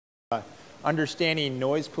understanding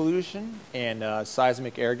noise pollution and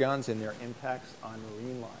seismic air guns and their impacts on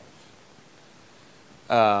marine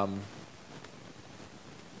life.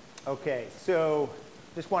 Okay, so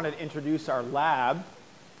just wanted to introduce our lab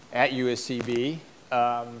at USCB.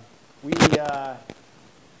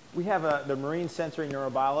 We have the Marine Sensory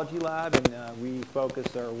Neurobiology Lab, and we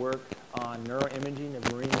focus our work on neuroimaging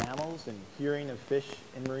of marine mammals and hearing of fish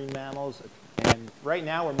and marine mammals. And right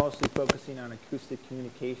now, we're mostly focusing on acoustic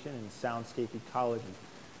communication and soundscape ecology.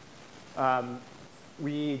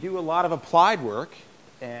 We do a lot of applied work,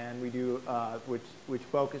 and we do which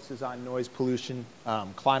focuses on noise pollution,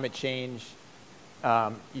 climate change,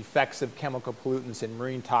 effects of chemical pollutants and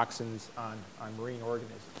marine toxins on marine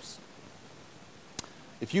organisms.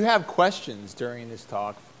 If you have questions during this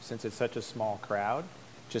talk, since it's such a small crowd,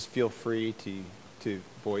 just feel free to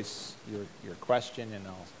voice your question, and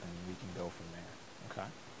we can go from there.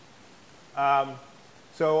 Okay.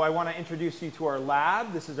 So I want to introduce you to our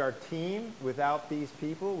lab. This is our team. Without these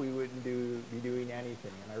people, we wouldn't be doing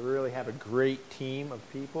anything. And I really have a great team of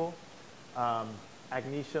people.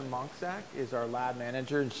 Agnisha Monksack is our lab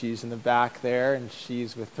manager, and she's in the back there, and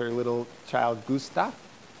she's with her little child, Gustav.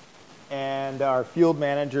 And our field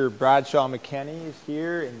manager, Bradshaw McKenney, is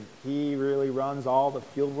here, and he really runs all the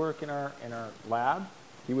field work in our lab.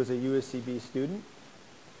 He was a USCB student,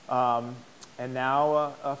 and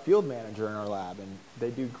now a field manager in our lab. And they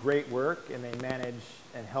do great work, and they manage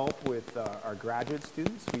and help with our graduate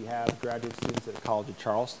students. We have graduate students at the College of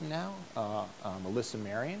Charleston now, Melissa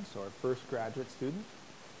Marion, so our first graduate student.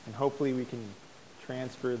 And hopefully we can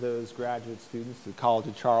transfer those graduate students to the College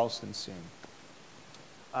of Charleston soon.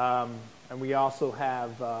 And we also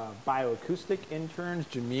have bioacoustic interns,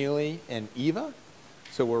 Jamili and Eva.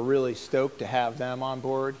 So we're really stoked to have them on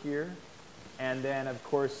board here. And then, of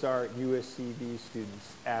course, our USCB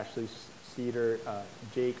students, Ashley Cedar,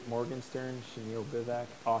 Jake Morgenstern, Shanil Vivek,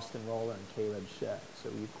 Austin Roller, and Caleb Shea. So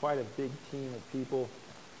we have quite a big team of people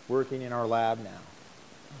working in our lab now.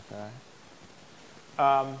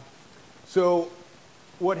 Okay. So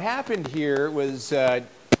what happened here was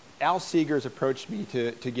Al Seegers approached me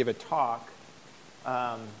to give a talk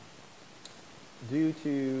due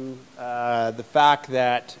to the fact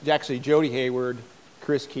that actually Jody Hayward,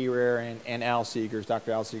 Chris Kierer, and Al Seegers,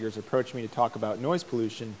 Dr. Al Seegers, approached me to talk about noise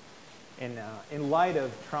pollution in light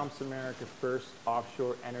of Trump's America First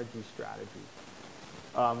offshore energy strategy,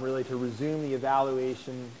 really to resume the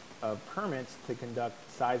evaluation of permits to conduct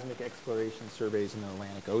seismic exploration surveys in the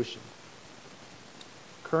Atlantic Ocean.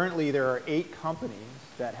 Currently, there are 8 companies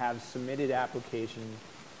that have submitted applications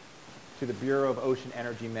to the Bureau of Ocean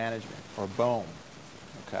Energy Management, or BOEM.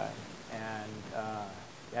 Okay. And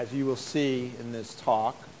as you will see in this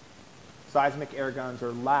talk, seismic air guns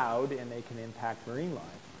are loud, and they can impact marine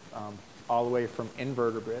life, all the way from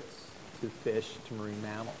invertebrates to fish to marine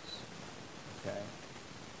mammals. Okay.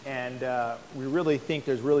 And we really think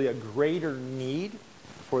there's really a greater need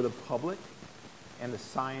for the public and the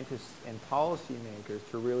scientists and policymakers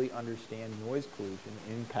to really understand noise pollution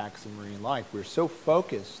impacts in marine life. We're so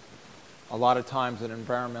focused a lot of times on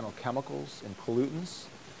environmental chemicals and pollutants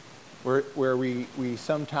where we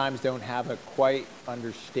sometimes don't have a quite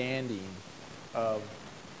understanding of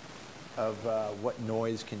what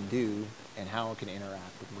noise can do and how it can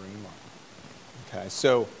interact with marine life. Okay,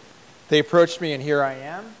 so they approached me, and here I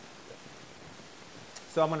am.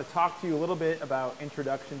 So I'm going to talk to you a little bit about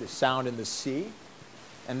introduction to sound in the sea.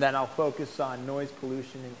 And then I'll focus on noise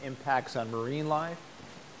pollution and impacts on marine life.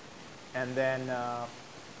 And then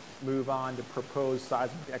move on to proposed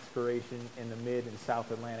seismic exploration in the mid and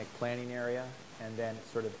South Atlantic planning area. And then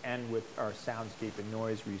sort of end with our soundscape and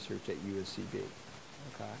noise research at USCB.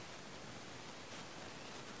 Okay.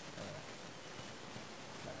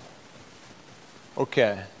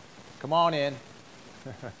 Okay. Come on in.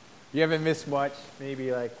 You haven't missed much.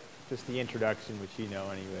 Maybe like just the introduction, which you know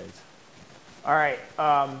anyways. All right,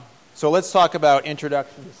 so let's talk about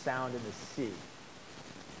introduction to sound in the sea.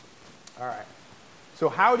 All right, so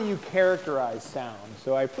how do you characterize sound?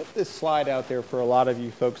 So I put this slide out there for a lot of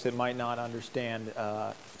you folks that might not understand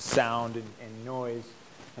sound and noise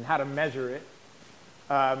and how to measure it.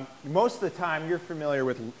 Most of the time you're familiar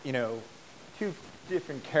with, 2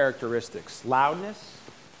 different characteristics. Loudness,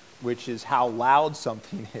 which is how loud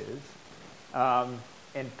something is,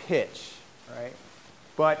 and pitch, right?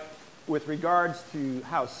 But with regards to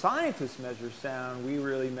how scientists measure sound, we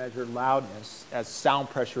really measure loudness as sound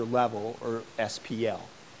pressure level, or SPL.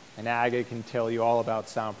 And Aga can tell you all about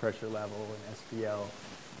sound pressure level and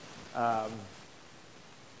SPL.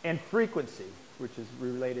 And frequency, which is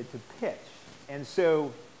related to pitch. And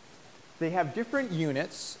so they have different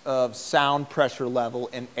units of sound pressure level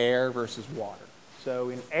in air versus water. So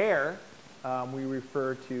in air, we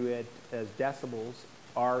refer to it as decibels,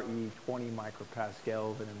 RE 20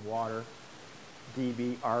 micropascal, and in water,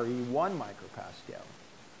 dB RE 1 micropascal.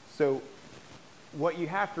 So what you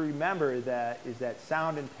have to remember is that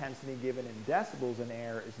sound intensity given in decibels in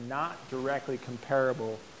air is not directly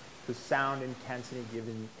comparable to sound intensity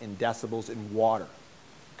given in decibels in water.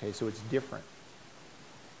 Okay, so it's different.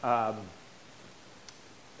 And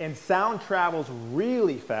sound travels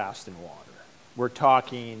really fast in water. We're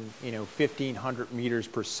talking, 1,500 meters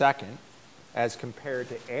per second as compared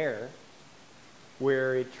to air,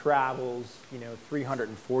 where it travels,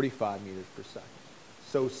 345 meters per second.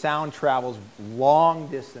 So sound travels long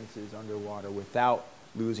distances underwater without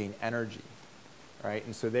losing energy, right?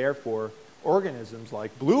 And so therefore, organisms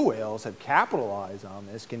like blue whales have capitalized on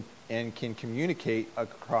this and can communicate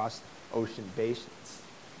across ocean basins,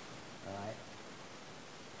 all right?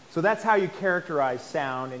 So that's how you characterize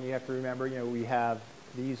sound, and you have to remember, we have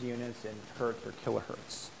these units in hertz or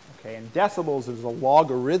kilohertz, okay? And decibels is a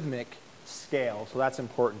logarithmic scale, so that's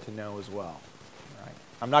important to know as well.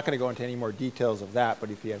 I'm not going to go into any more details of that,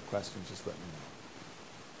 but if you have questions, just let me know.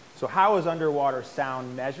 So how is underwater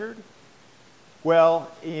sound measured?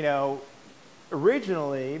 Well,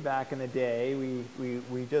 originally, back in the day, we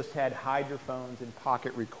just had hydrophones and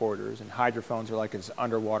pocket recorders, and hydrophones are like an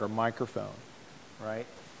underwater microphone, right?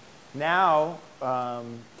 Now,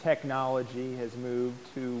 technology has moved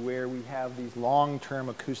to where we have these long-term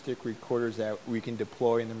acoustic recorders that we can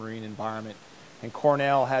deploy in the marine environment. And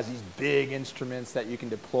Cornell has these big instruments that you can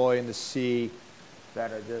deploy in the sea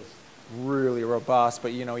that are just really robust.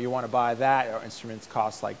 But, you want to buy that, our instruments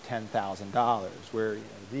cost like $10,000, where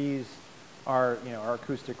these are, our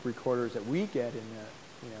acoustic recorders that we get in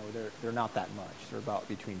the, they're not that much. They're about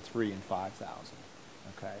between $3,000 and $5,000,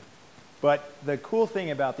 okay? But the cool thing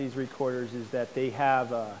about these recorders is that they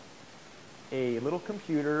have a little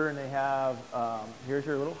computer, and they have, here's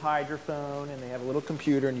your little hydrophone, and they have a little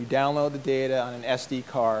computer, and you download the data on an SD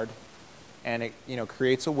card, and it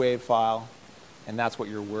creates a WAV file, and that's what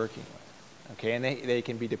you're working with. Okay, and they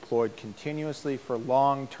can be deployed continuously for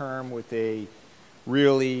long term with a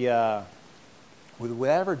really, with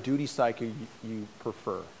whatever duty cycle you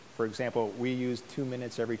prefer. For example, we use 2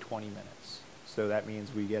 minutes every 20 minutes. So that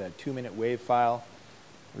means we get a 2-minute WAV file.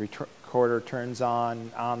 The recorder turns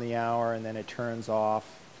on the hour, and then it turns off,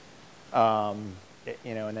 and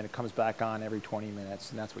then it comes back on every 20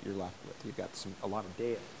 minutes, and that's what you're left with. You've got a lot of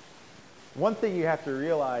data. One thing you have to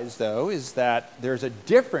realize, though, is that there's a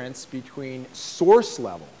difference between source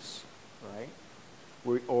levels, right,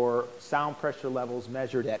 or sound pressure levels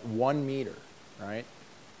measured at 1 meter, right?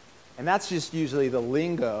 And that's just usually the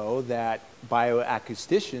lingo that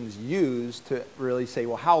bioacousticians use to really say,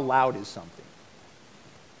 well, how loud is something?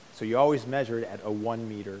 So you always measure it at a 1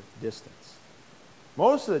 meter distance.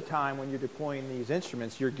 Most of the time when you're deploying these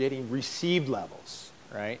instruments, you're getting received levels,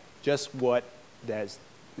 right? Just what is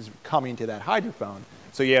coming to that hydrophone.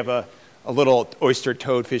 So you have a little oyster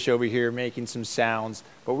toadfish over here making some sounds,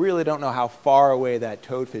 but we really don't know how far away that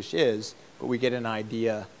toadfish is, but we get an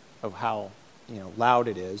idea of how loud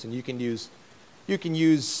it is. And you can use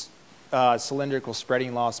cylindrical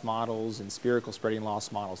spreading loss models and spherical spreading loss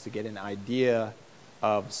models to get an idea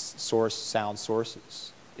of sound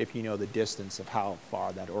sources if you know the distance of how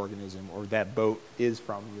far that organism or that boat is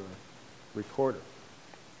from your recorder.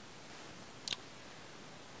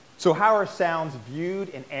 So how are sounds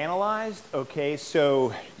viewed and analyzed? Okay,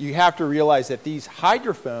 so you have to realize that these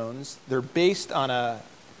hydrophones,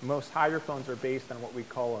 most hydrophones are based on what we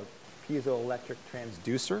call a piezoelectric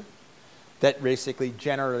transducer that basically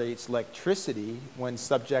generates electricity when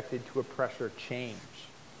subjected to a pressure change.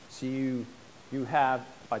 So you have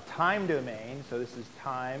a time domain, so this is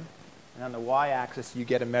time, and on the y-axis you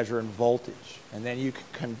get a measure in voltage. And then you can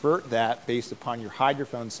convert that based upon your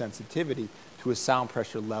hydrophone sensitivity to a sound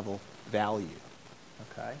pressure level value,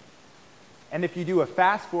 okay? And if you do a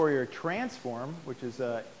fast Fourier transform, which is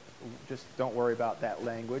just don't worry about that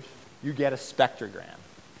language, you get a spectrogram,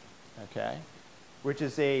 okay? Which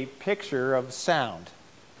is a picture of sound.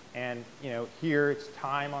 And here it's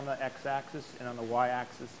time on the x-axis, and on the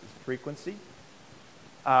y-axis is frequency.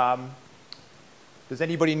 Does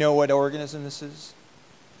anybody know what organism this is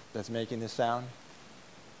that's making this sound?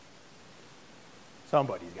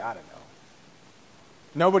 Somebody's got to know.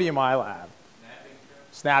 Nobody in my lab. Snapping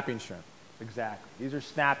shrimp? Snapping shrimp, exactly. These are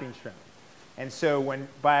snapping shrimp. And so when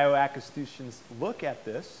bioacousticians look at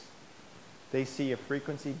this, they see a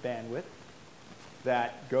frequency bandwidth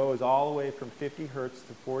that goes all the way from 50 hertz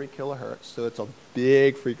to 40 kilohertz. So it's a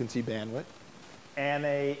big frequency bandwidth. and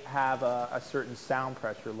they have a certain sound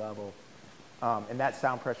pressure level. And that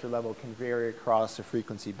sound pressure level can vary across the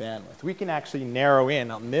frequency bandwidth. We can actually narrow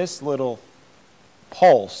in on this little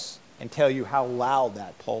pulse and tell you how loud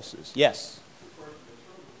that pulse is. Yes?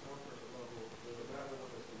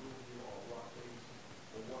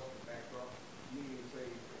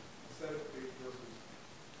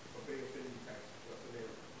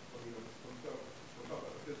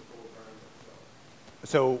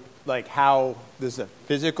 So, like, how does the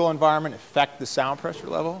physical environment affect the sound pressure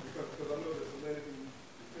level? Because I know that salinity,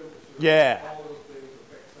 the temperature, Yeah. all those things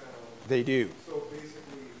affect sound. They do. So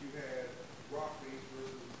basically, if you had rock base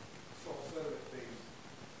versus salt sediment base,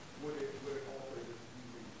 would it alter the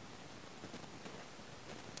read?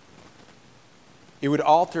 It would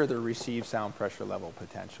alter the received sound pressure level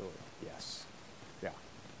potentially, yes. Yeah.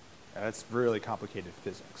 That's really complicated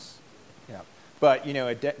physics. Yeah. But, you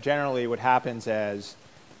know, generally what happens as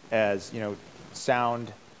you know,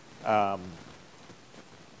 sound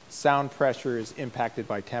pressure is impacted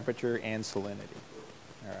by temperature and salinity.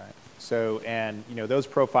 All right. So, and, you know, those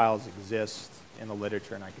profiles exist in the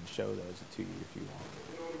literature, and I can show those to you if you want.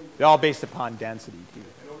 They're all based upon density, too.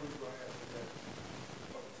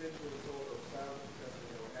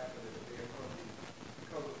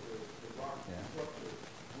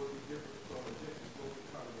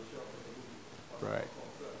 Right.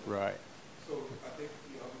 Right. So I think,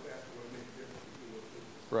 you know, I was asking what makes the difference between those two.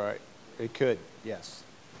 Right. It could, yes.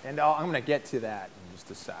 And I'm going to get to that in just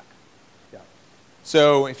a sec. Yeah.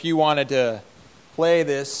 So if you wanted to play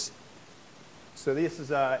this, so this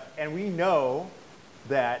is and we know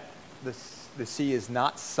that the sea is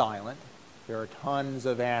not silent. There are tons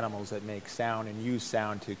of animals that make sound and use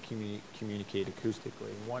sound to communicate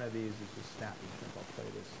acoustically. One of these is just snapping. I'll play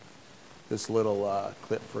this little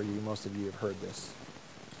clip for you. Most of you have heard this.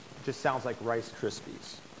 It just sounds like Rice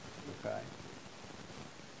Krispies. Okay.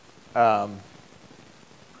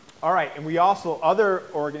 All right, and we also, other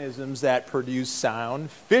organisms that produce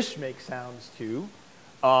sound, fish make sounds too.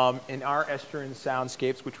 In our estuarine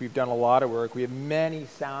soundscapes, which we've done a lot of work, we have many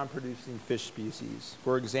sound-producing fish species.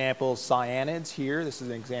 For example, cyanids here. This is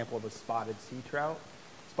an example of a spotted sea trout.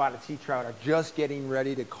 Spotted sea trout are just getting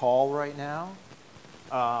ready to call right now.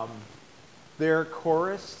 Their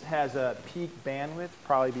chorus has a peak bandwidth,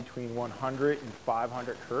 probably between 100 and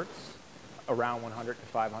 500 hertz, around 100 to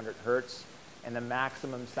 500 hertz. And the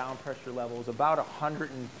maximum sound pressure level is about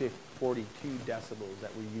 142 decibels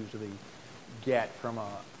that we usually get from a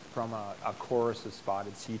chorus of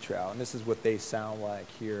spotted sea trout. And this is what they sound like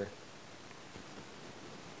here,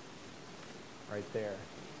 right there.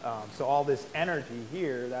 So all this energy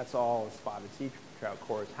here, that's all a spotted sea trout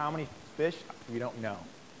chorus. How many fish? We don't know.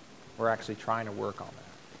 We're actually trying to work on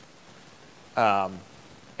that.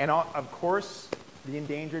 And of course, the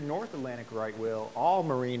endangered North Atlantic right whale, all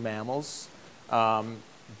marine mammals,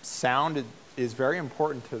 sound is very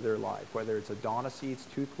important to their life, whether it's Odontocetes,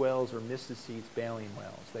 toothed whales, or Mysticetes, baleen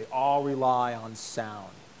whales. They all rely on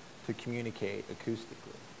sound to communicate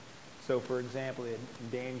acoustically. So for example, the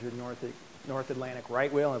endangered North Atlantic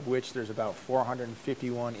right whale, of which there's about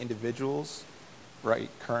 451 individuals right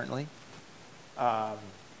currently,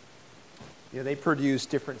 you know, they produce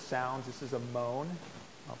different sounds. This is a moan.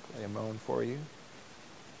 I'll play a moan for you.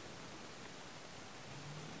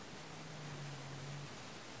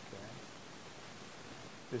 Okay.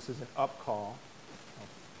 This is an upcall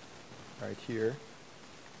right here.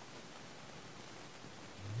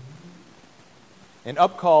 And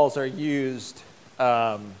upcalls are used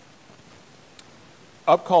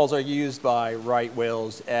by right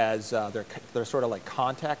whales as they're sort of like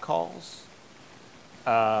contact calls.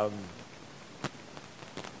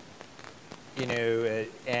 You know,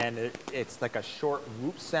 it's like a short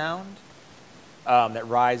whoop sound that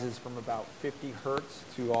rises from about 50 hertz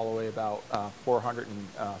to all the way about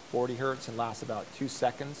 440 hertz and lasts about 2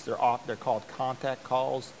 seconds. They're called contact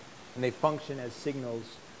calls, and they function as signals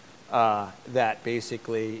that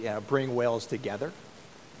basically bring whales together.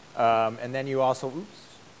 And then you also, oops,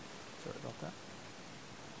 sorry about that.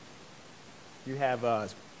 You have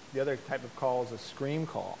the other type of call is a scream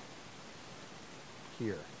call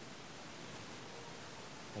here.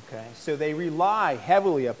 Okay, so they rely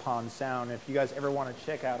heavily upon sound. If you guys ever want to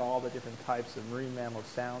check out all the different types of marine mammal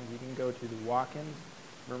sounds, you can go to the Watkins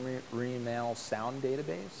Marine Mammal Sound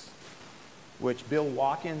Database, which Bill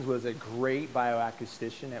Watkins was a great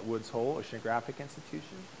bioacoustician at Woods Hole Oceanographic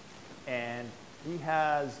Institution. And he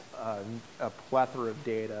has a plethora of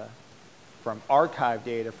data from archive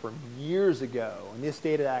data from years ago. And this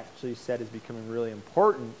data actually said is becoming really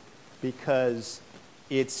important because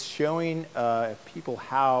it's showing people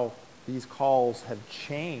how these calls have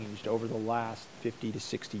changed over the last 50 to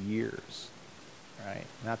 60 years, right?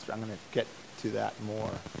 And I'm going to get to that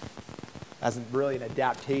more as really an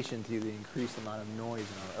adaptation to the increased amount of noise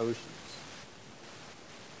in our oceans.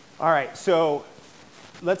 All right, so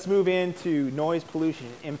let's move into noise pollution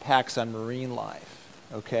and impacts on marine life,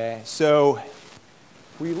 okay? So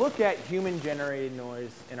we look at human-generated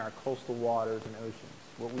noise in our coastal waters and oceans.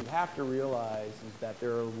 What we have to realize is that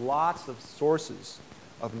there are lots of sources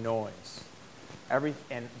of noise.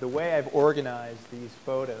 And the way I've organized these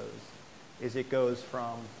photos is it goes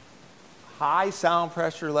from high sound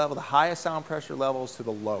pressure level, the highest sound pressure levels to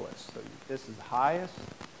the lowest. So this is highest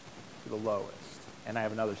to the lowest. And I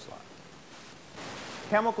have another slide.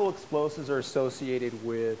 Chemical explosives are associated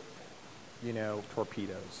with,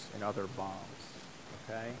 torpedoes and other bombs.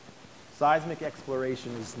 Okay? Seismic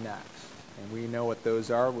exploration is next. And we know what those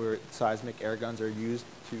are, where seismic air guns are used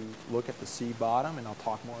to look at the sea bottom, and I'll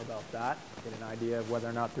talk more about that, get an idea of whether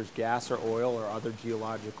or not there's gas or oil or other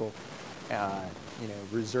geological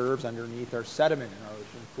reserves underneath our sediment in our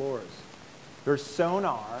ocean floors. There's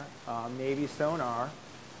sonar, Navy sonar,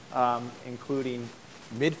 including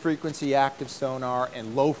mid-frequency active sonar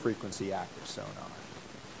and low-frequency active sonar.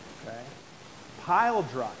 Okay? Pile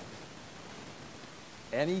driving.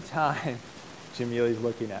 Anytime, Jamili's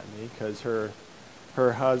looking at me because her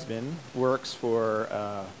husband works for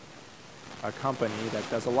a company that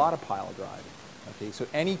does a lot of pile driving. Okay, so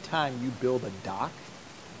anytime you build a dock,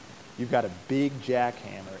 you've got a big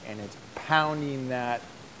jackhammer and it's pounding that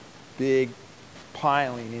big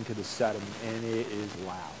piling into the sediment, and it is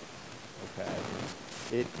loud.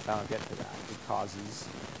 Okay, I'll get to that. It causes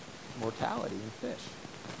mortality in fish,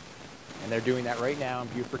 and they're doing that right now in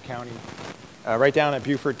Beaufort County. Right down at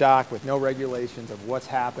Beaufort Dock with no regulations of what's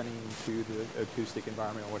happening to the acoustic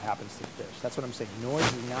environment and what happens to fish. That's what I'm saying. Noise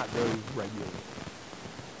is not very regulated.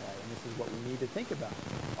 And this is what we need to think about.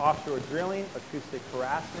 Offshore drilling, acoustic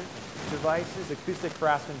harassment devices. Acoustic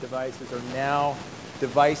harassment devices are now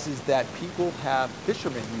devices that people have,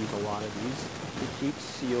 fishermen use a lot of these to keep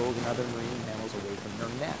seals and other marine mammals away from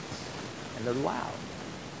their nets. And they're loud.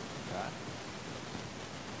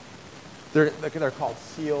 They're called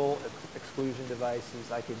seal exclusion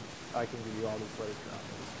devices. I can give you all this literature on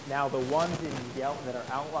this. Now, the ones in yellow that are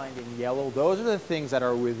outlined in yellow, those are the things that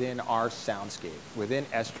are within our soundscape, within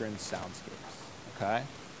estuarine soundscapes. Okay.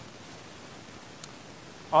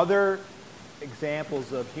 Other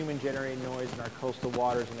examples of human-generated noise in our coastal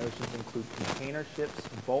waters and oceans include container ships,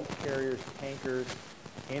 bulk carriers, tankers,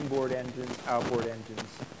 inboard engines, outboard engines.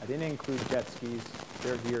 I didn't include jet skis.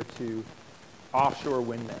 They're here too. Offshore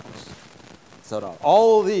windmills. So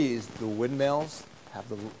all of these, the windmills, have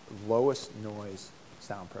the lowest noise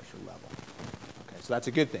sound pressure level. Okay, so that's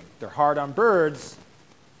a good thing. They're hard on birds,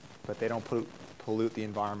 but they don't pollute the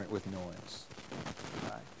environment with noise.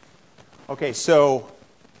 All right. Okay, so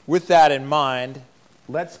with that in mind,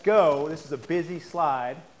 let's go. This is a busy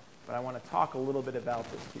slide, but I want to talk a little bit about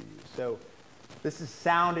this to you. So this is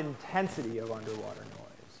sound intensity of underwater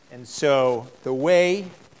noise. And so the way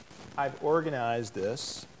I've organized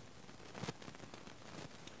this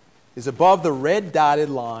is above the red dotted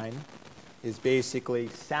line is basically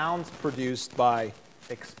sounds produced by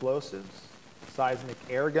explosives, seismic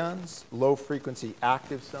air guns, low-frequency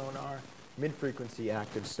active sonar, mid-frequency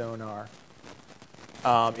active sonar.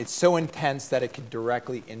 It's so intense that it could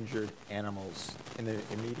directly injure animals in the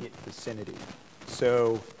immediate vicinity.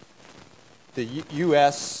 So the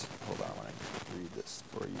U.S. Hold on, I want to read this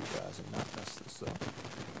for you guys and not mess this up.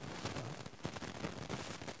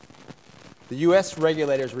 The U.S.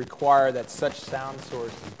 regulators require that such sound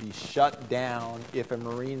sources be shut down if a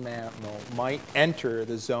marine mammal might enter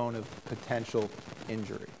the zone of potential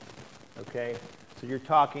injury. Okay? So you're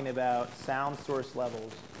talking about sound source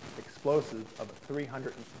levels, explosives of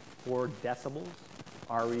 304 decibels,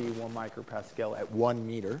 RE 1 micropascal at 1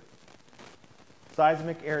 meter.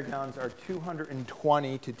 Seismic air guns are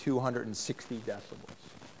 220 to 260 decibels.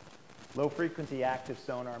 Low-frequency active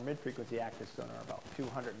sonar, mid-frequency active sonar, about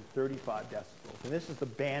 235 decibels. And this is the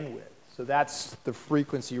bandwidth. So that's the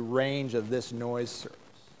frequency range of this noise surface.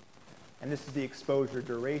 And this is the exposure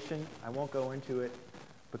duration. I won't go into it.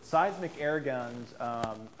 But seismic air guns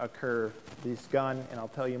occur, this gun, and I'll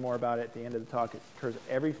tell you more about it at the end of the talk, it occurs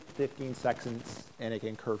every 15 seconds, and it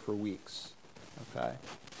can occur for weeks. Okay?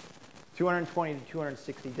 220 to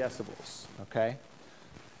 260 decibels. Okay?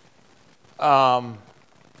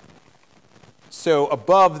 So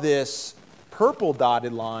above this purple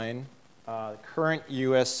dotted line, current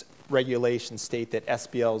U.S. regulations state that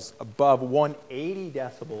SBLs above 180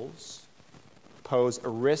 decibels pose a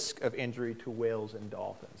risk of injury to whales and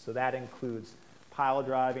dolphins. So that includes pile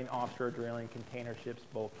driving, offshore drilling, container ships,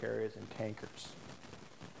 bulk carriers, and tankers.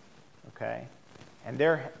 Okay? And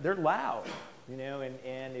they're loud, you know,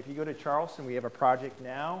 and if you go to Charleston, we have a project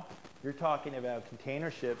now. You're talking about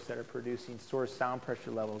container ships that are producing source sound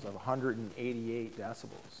pressure levels of 188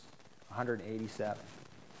 decibels, 187,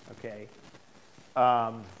 okay?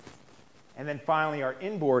 And then finally, our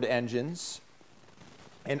inboard engines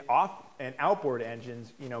and outboard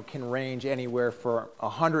engines, you know, can range anywhere from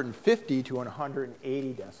 150 to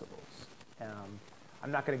 180 decibels.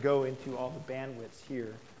 I'm not going to go into all the bandwidths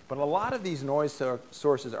here, but a lot of these noise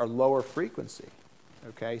sources are lower frequency,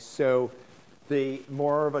 okay? So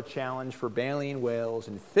more of a challenge for baleen whales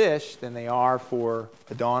and fish than they are for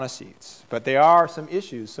Adonisites. But there are some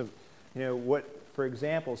issues. Some, you know, for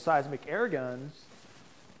example, seismic air guns,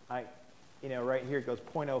 you know, right here it goes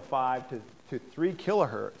 0.05 to 3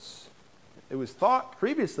 kilohertz. It was thought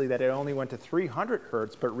previously that it only went to 300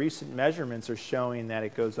 hertz, but recent measurements are showing that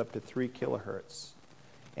it goes up to 3 kilohertz.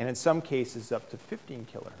 And in some cases up to 15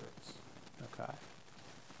 kilohertz.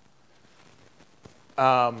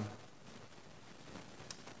 Okay.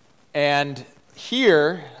 And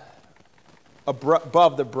here,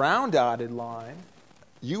 above the brown dotted line,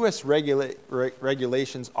 U.S.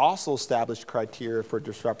 regulations also established criteria for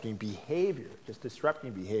disrupting behavior, just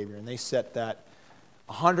disrupting behavior, and they set that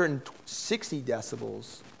 160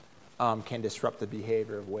 decibels can disrupt the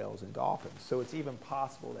behavior of whales and dolphins. So it's even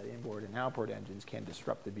possible that inboard and outboard engines can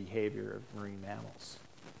disrupt the behavior of marine mammals.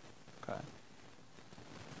 Okay.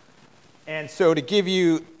 And so to give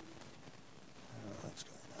you, what's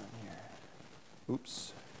going on here?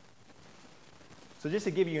 Oops. So just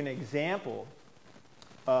to give you an example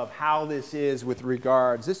of how this is with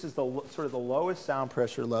regards, this is the sort of the lowest sound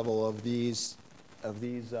pressure level of these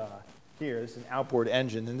here. This is an outboard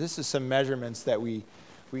engine, and this is some measurements that we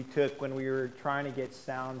took when we were trying to get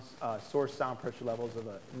source sound pressure levels of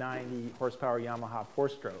a 90 horsepower Yamaha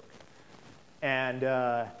 4-stroke. And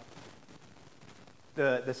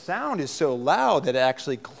the sound is so loud that it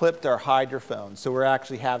actually clipped our hydrophones. So we're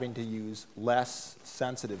actually having to use less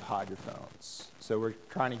sensitive hydrophones. So we're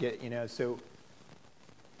trying to get, you know, so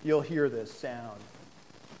you'll hear this sound.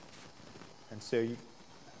 And so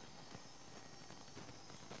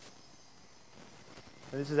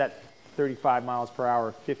this is at 35 miles per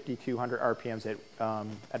hour, 5,200 RPMs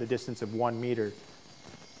at a distance of 1 meter.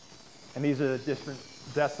 And these are the different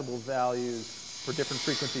decibel values for different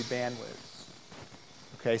frequency bandwidths.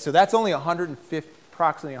 Okay, so that's only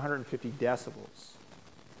approximately 150 decibels.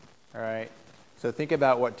 All right, so think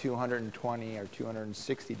about what 220 or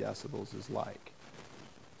 260 decibels is like.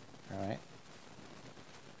 All right.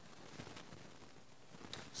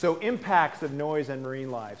 So impacts of noise on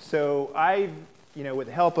marine life. So you know, with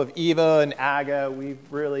the help of Eva and AGA, we've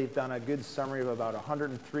really done a good summary of about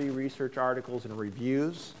 103 research articles and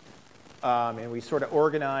reviews. And we sort of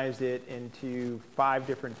organized it into 5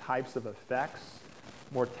 different types of effects: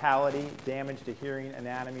 mortality, damage to hearing,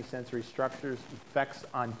 anatomy, sensory structures, effects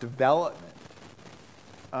on development,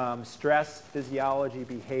 stress, physiology,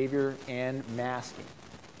 behavior, and masking.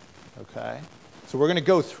 Okay? So we're going to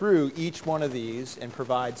go through each one of these and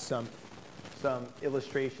provide some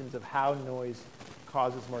illustrations of how noise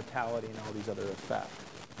causes mortality and all these other effects.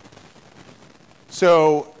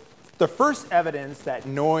 So the first evidence that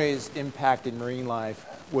noise impacted marine life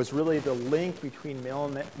was really the link between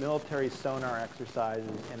military sonar exercises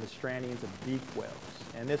and the strandings of beak whales.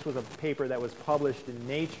 And this was a paper that was published in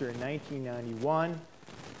Nature in 1991,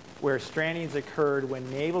 where strandings occurred when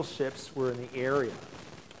naval ships were in the area.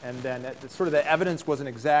 And then sort of the evidence wasn't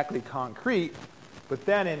exactly concrete, but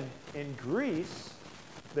then in Greece,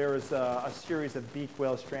 there was a series of beak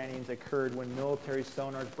whale strandings occurred when military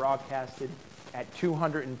sonars broadcasted at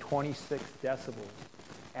 226 decibels,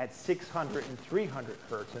 at 600 and 300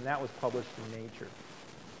 hertz, and that was published in Nature.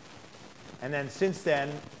 And then since then,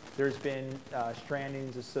 there's been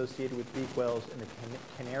strandings associated with beak whales in the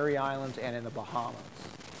Canary Islands and in the Bahamas.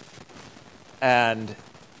 And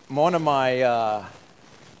one of my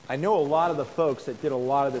I know a lot of the folks that did a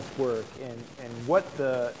lot of this work, and what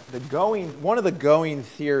one of the going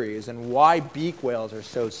theories and why beak whales are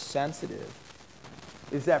so sensitive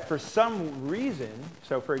is that for some reason,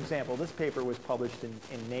 so for example, this paper was published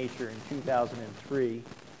in Nature in 2003.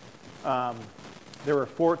 There were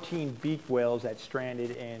 14 beak whales that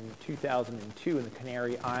stranded in 2002 in the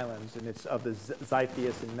Canary Islands, and it's of the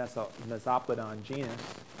Xiphias and Mesoplodon genus,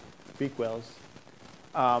 beak whales.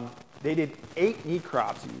 They did 8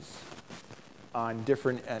 necropsies on 8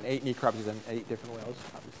 different whales,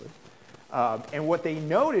 obviously. And what they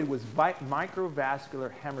noted was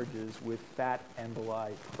microvascular hemorrhages with fat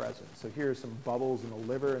emboli present. So here are some bubbles in the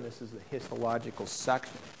liver, and this is the histological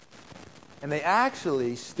section. And they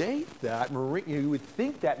actually state that you would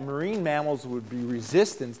think that marine mammals would be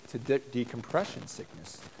resistant to decompression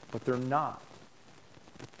sickness, but they're not.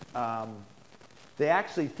 They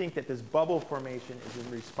actually think that this bubble formation is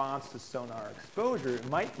in response to sonar exposure. It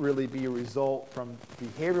might really be a result from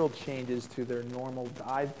behavioral changes to their normal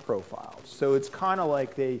dive profiles. So it's kind of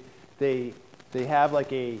like they have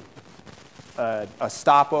like a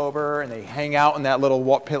stopover, and they hang out in that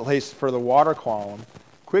little place for the water column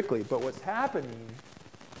quickly. But what's happening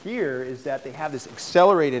here is that they have this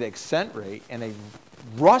accelerated ascent rate, and they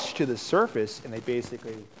rush to the surface, and they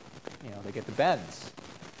basically, they get the bends.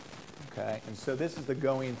 Okay, and so this is the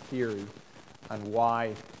going theory on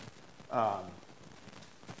why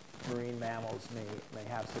marine mammals may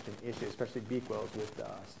have such an issue, especially beak whales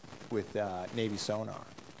with Navy sonar.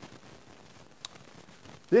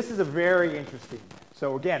 This is a very interesting.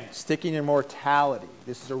 So again, sticking in mortality.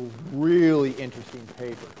 This is a really interesting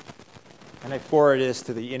paper. And I forwarded this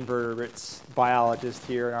to the invertebrates biologists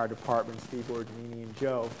here in our department, Steve Borginini and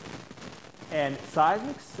Joe. And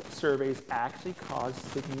seismic surveys actually cause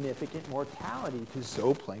significant mortality to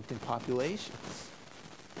zooplankton populations.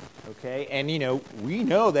 Okay, and we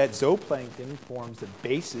know that zooplankton forms the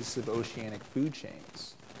basis of oceanic food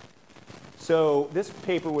chains. So this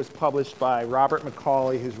paper was published by Robert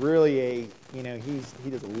Macaulay, who's really he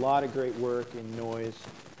does a lot of great work in noise.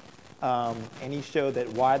 And he showed that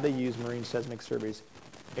widely used marine seismic surveys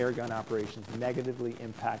air gun operations negatively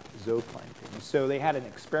impact zooplankton. So they had an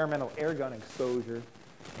experimental air gun exposure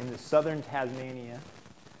in the southern Tasmania,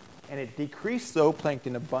 and it decreased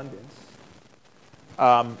zooplankton abundance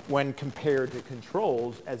when compared to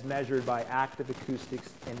controls as measured by active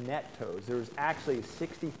acoustics and net tows. There was actually a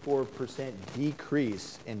 64%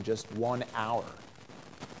 decrease in just 1 hour.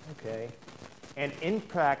 Okay? And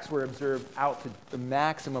impacts were observed out to the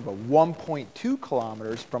maximum of 1.2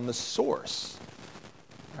 kilometers from the source.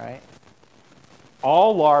 Right?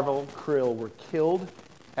 All larval krill were killed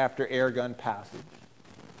after air gun passage.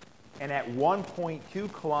 And at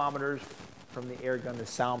 1.2 kilometers from the air gun, the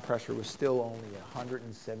sound pressure was still only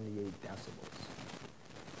 178 decibels.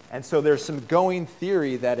 And so there's some going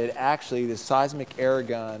theory that the seismic air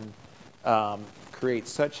gun creates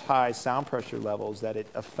such high sound pressure levels that it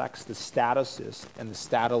affects the statocyst and the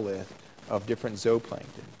statolith of different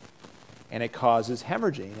zooplankton. And it causes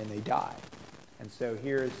hemorrhaging, and they die. And so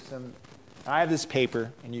here's some. I have this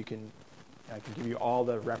paper, and I can give you all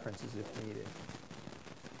the references if needed.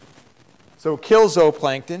 So kill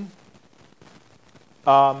zooplankton.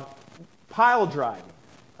 Pile driving.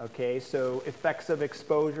 Okay, so effects of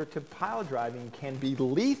exposure to pile driving can be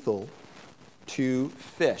lethal to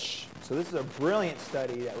fish. So this is a brilliant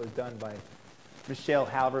study that was done by Michelle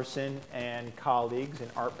Halverson and colleagues in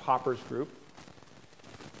Art Popper's group.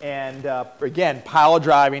 And again, pile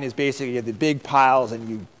driving is basically the big piles, and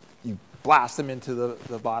you blast them into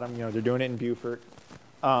the bottom. They're doing it in Beaufort.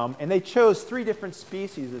 And they chose 3 different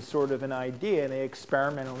species as sort of an idea, and they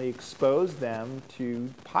experimentally exposed them to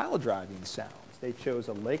pile driving sounds. They chose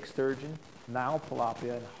a lake sturgeon, Nile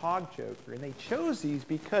tilapia, and hog choker. And they chose these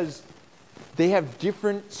because they have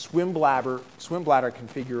different swim bladder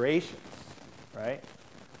configurations, right?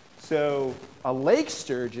 So a lake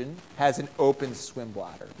sturgeon has an open swim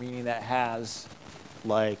bladder, meaning that has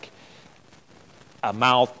like a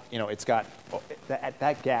mouth, it's got,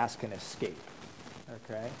 that gas can escape,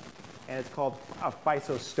 okay? And it's called a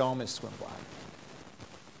physostomous swim bladder.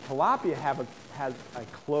 Tilapia has a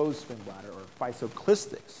closed swim bladder, or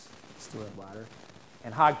physoclistic swim bladder.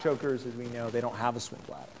 And hog chokers, as we know, they don't have a swim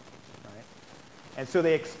bladder, right? And so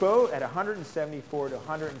they expose at 174 to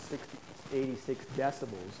 186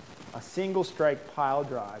 decibels, a single strike pile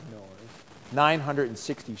drive noise,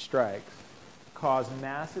 960 strikes, caused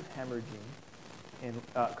massive hemorrhaging,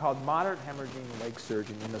 called moderate hemorrhaging in lake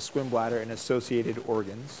sturgeon in the swim bladder and associated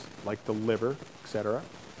organs, like the liver, etc.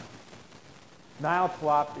 Nile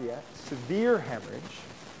tilapia, severe hemorrhage,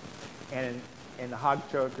 and in the hog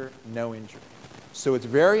choker, no injury. So it's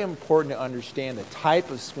very important to understand the type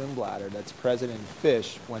of swim bladder that's present in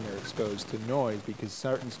fish when they're exposed to noise, because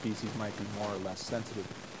certain species might be more or less sensitive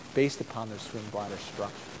based upon their swim bladder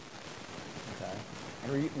structure. Okay?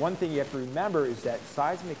 And one thing you have to remember is that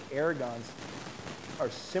seismic air guns are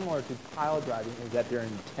similar to pile driving is that they're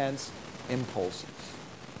intense impulses.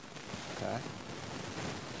 Okay?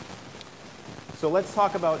 So let's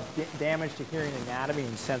talk about damage to hearing anatomy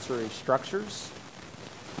and sensory structures.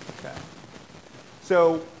 Okay.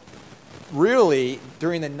 So really,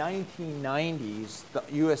 during the 1990s, the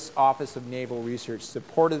U.S. Office of Naval Research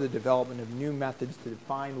supported the development of new methods to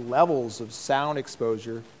define levels of sound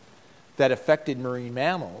exposure that affected marine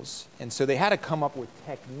mammals. And so they had to come up with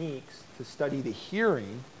techniques to study the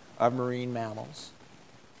hearing of marine mammals.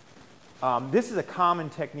 This is a common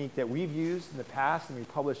technique that we've used in the past, and we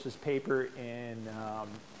published this paper in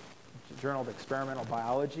Journal of Experimental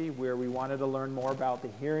Biology, where we wanted to learn more about the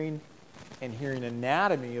hearing and hearing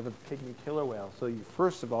anatomy of a pygmy killer whale. So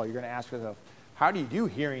first of all, you're going to ask yourself, how do you do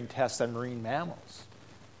hearing tests on marine mammals,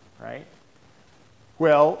 right?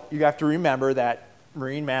 Well, you have to remember that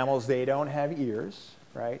marine mammals, they don't have ears,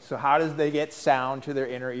 right? So how does they get sound to their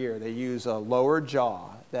inner ear? They use a lower jaw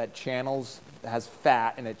that has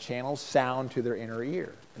fat, and it channels sound to their inner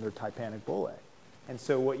ear in their tympanic bullae. And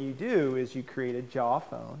so what you do is you create a jaw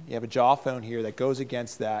phone. You have a jaw phone here that goes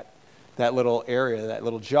against that little area, that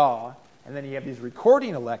little jaw, and then you have these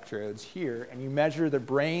recording electrodes here, and you measure the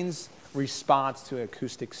brain's response to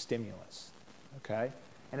acoustic stimulus, okay?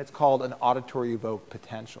 And it's called an auditory evoked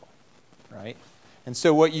potential, right? And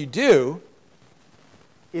so what you do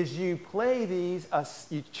is you play these,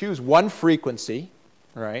 you choose one frequency,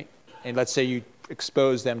 right? And let's say you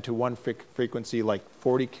expose them to one frequency like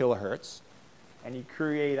 40 kilohertz, and you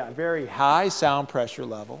create a very high sound pressure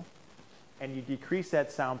level, and you decrease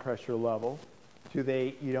that sound pressure level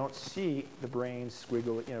to you don't see the brain's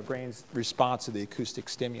squiggle, brain's response to the acoustic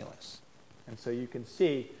stimulus. And so you can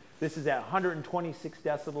see this is at 126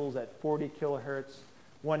 decibels at 40 kilohertz,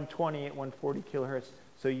 120 at 140 kilohertz.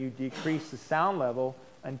 So you decrease the sound level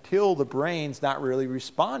until the brain's not really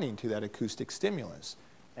responding to that acoustic stimulus.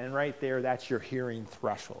 And right there, that's your hearing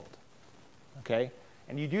threshold, okay?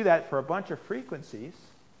 And you do that for a bunch of frequencies,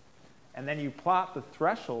 and then you plot the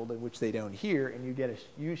threshold at which they don't hear, and you get a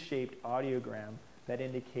U-shaped audiogram that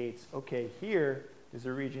indicates, okay, here is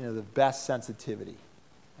a region of the best sensitivity,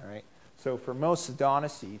 all right? So for most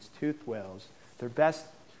odontocetes, toothed whales, their best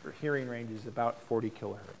hearing range is about 40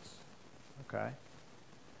 kilohertz, okay?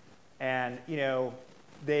 And,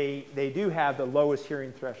 they do have the lowest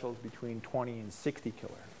hearing thresholds between 20 and 60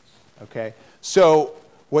 kilohertz, okay? So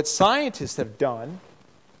what scientists have done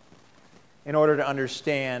in order to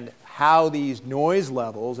understand how these noise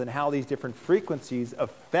levels and how these different frequencies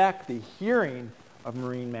affect the hearing of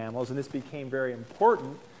marine mammals, and this became very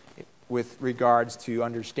important with regards to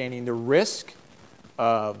understanding the risk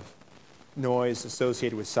of noise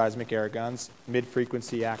associated with seismic air guns,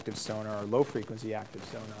 mid-frequency active sonar or low-frequency active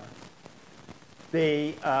sonar.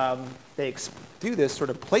 They do this sort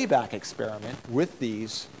of playback experiment with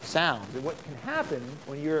these sounds. And what can happen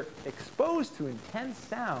when you're exposed to intense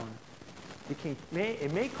sound,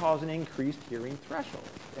 it may cause an increased hearing threshold,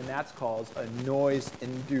 and that's called a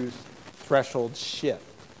noise-induced threshold shift,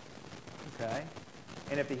 okay?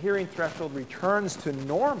 And if the hearing threshold returns to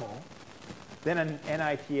normal, then an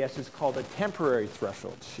NITS is called a temporary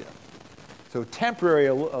threshold shift. So temporary,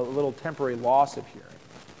 a little temporary loss of hearing.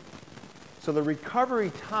 So the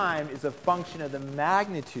recovery time is a function of the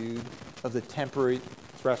magnitude of the temporary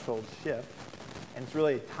threshold shift, and it's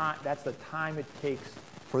really that's the time it takes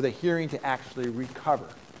for the hearing to actually recover,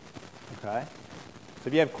 okay? So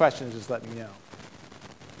if you have questions, just let me know.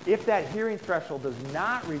 If that hearing threshold does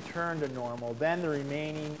not return to normal, then the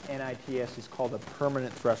remaining NITS is called a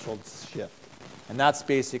permanent threshold shift. And that's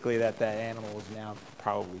basically that animal is now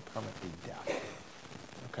probably permanently deaf,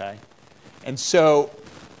 okay? And so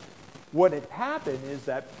what had happened is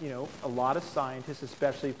that, a lot of scientists,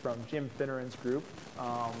 especially from Jim Finneran's group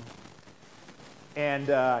and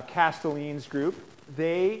Castelline's group,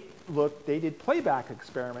 they did playback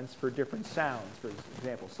experiments for different sounds. For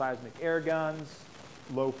example, seismic air guns,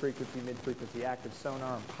 low-frequency, mid-frequency active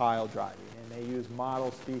sonar, and pile driving. And they use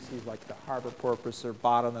model species like the harbor porpoise or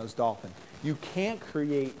bottlenose dolphin. You can't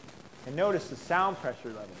create, and notice the sound pressure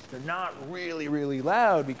levels. They're not really, really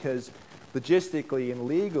loud because logistically and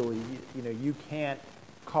legally, you can't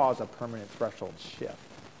cause a permanent threshold shift.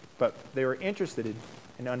 But they were interested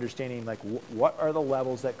in understanding, like, what are the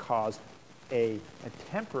levels that cause a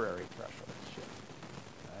temporary threshold shift,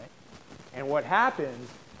 right? And what happens,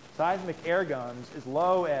 seismic air guns, as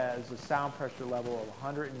low as a sound pressure level of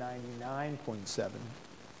 199.7,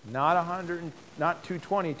 not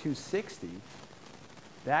 220, 260,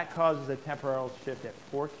 that causes a temporal shift at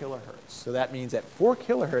 4 kilohertz. So that means at 4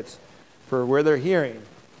 kilohertz, for where they're hearing,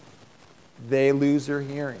 they lose their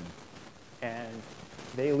hearing. And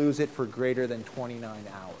they lose it for greater than 29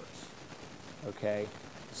 hours, okay?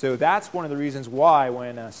 So that's one of the reasons why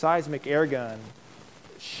when a seismic air gun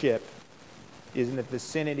ship is in the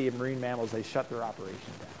vicinity of marine mammals, they shut their operation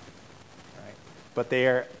down, right? But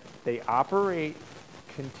they operate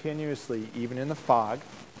continuously, even in the fog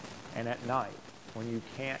and at night, when you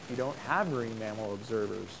don't have marine mammal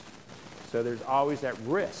observers. So there's always that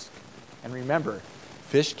risk. And remember,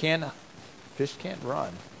 fish can't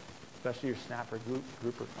run, especially your snapper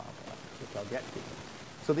grouper complex, which I'll get to.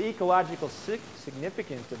 So the ecological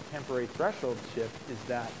significance of temporary threshold shift is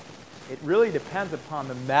that it really depends upon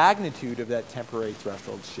the magnitude of that temporary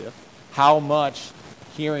threshold shift. How much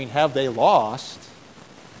hearing have they lost?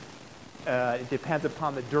 It depends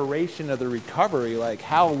upon the duration of the recovery, like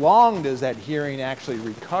how long does that hearing actually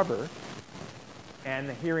recover, and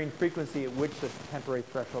the hearing frequency at which the temporary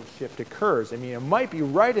threshold shift occurs. I mean, it might be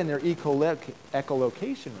right in their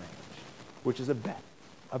echolocation range, which is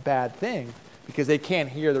a bad thing because they can't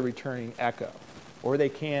hear the returning echo, or they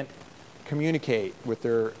can't communicate with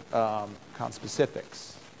their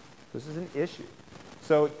conspecifics. This is an issue.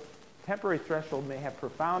 So temporary threshold may have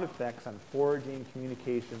profound effects on foraging,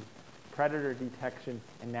 communication, predator detection,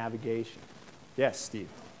 and navigation. Yes, Steve?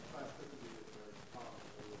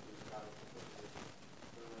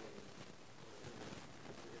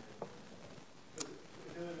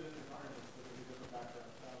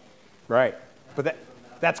 Right. But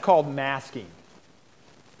that's called masking.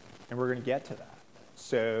 And we're going to get to that.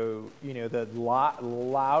 So, you know, the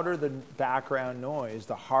louder the background noise,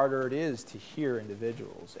 the harder it is to hear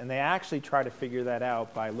individuals. And they actually try to figure that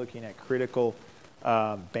out by looking at critical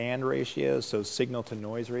band ratios, so signal to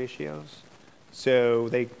noise ratios. So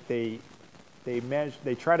they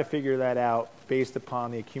try to figure that out based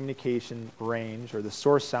upon the communication range or the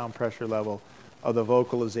source sound pressure level of the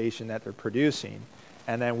vocalization that they're producing.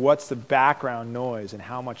 And then what's the background noise and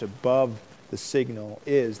how much above the signal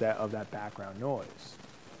is that of that background noise.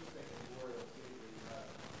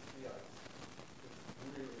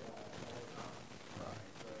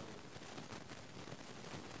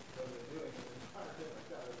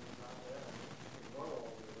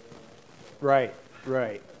 Right.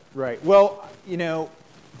 Well, you know,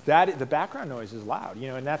 the background noise is loud, you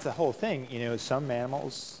know, and that's the whole thing. You know, some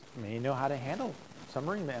mammals may know how to handle, some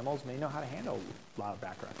marine mammals may know how to handle loud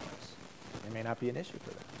background noise. It may not be an issue for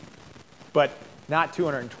them. But not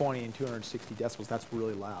 220 and 260 decibels, that's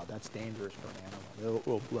really loud. That's dangerous for an animal. It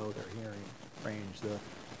will blow their hearing range.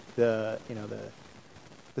 The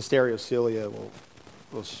stereocilia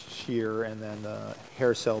will shear, and then the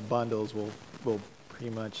hair cell bundles will pretty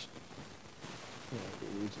much, you know,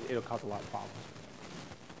 it'll cause a lot of problems.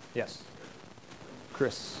 Yes,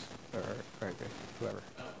 Chris, or whoever.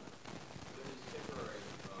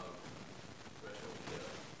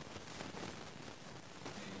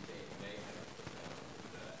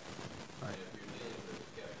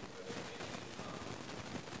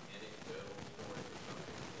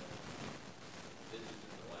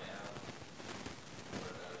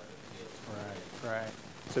 Right.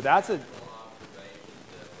 So that's a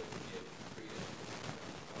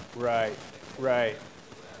right.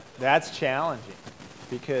 That's challenging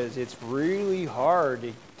because it's really hard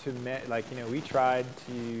to like, you know, we tried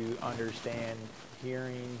to understand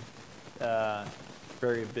hearing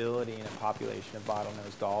variability in a population of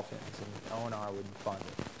bottlenose dolphins, and ONR wouldn't fund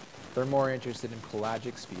it. They're more interested in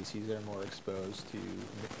pelagic species that are more exposed to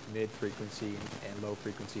mid-frequency and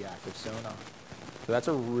low-frequency active sonar. So that's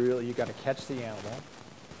you got to catch the animal.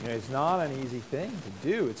 You know, it's not an easy thing to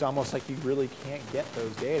do. It's almost like you really can't get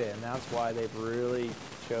those data, and that's why they've really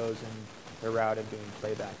chosen the route of doing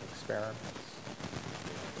playback experiments.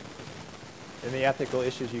 And the ethical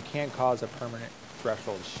issues, you can't cause a permanent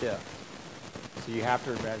threshold shift. So you have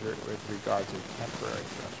to measure it with regards to temporary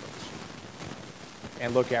threshold shift.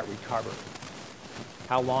 And look at recovery.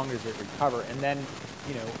 How long does it recover? And then,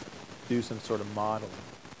 you know, do some sort of modeling.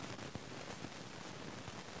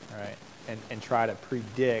 Right, and try to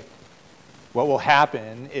predict what will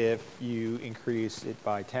happen if you increase it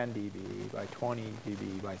by 10 dB, by 20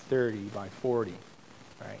 dB, by 30, by 40,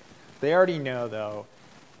 right? They already know, though,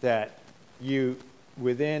 that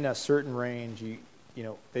within a certain range, you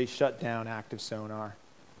know, they shut down active sonar,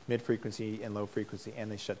 mid-frequency and low-frequency,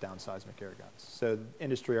 and they shut down seismic air guns. So the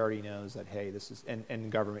industry already knows that, hey, this is, and the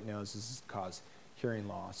government knows this is cause hearing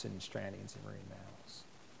loss and strandings in marine mammals.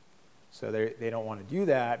 So they don't want to do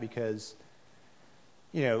that because,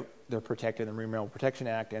 you know, they're protecting the Marine Mammal Protection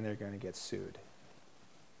Act and they're going to get sued.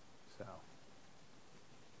 So, does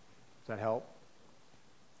that help?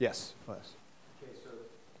 Yes, Les. Okay, so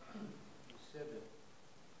you said that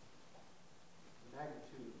the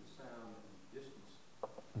magnitude of the sound and the distance,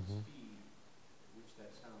 the speed at which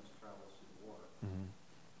that sound travels through the water.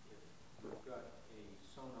 If we've got a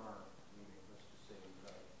sonar, maybe let's just say we've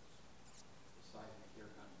got a seismic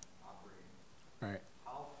air gun operating. Right.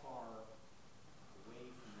 How far away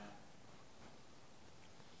from that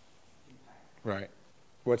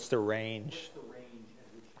what's the range? What's the range at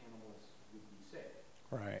which animals would be safe?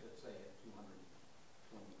 Right. Let's say at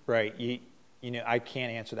 220. Right. You know, I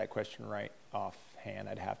can't answer that question right offhand.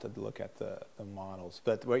 I'd have to look at the models.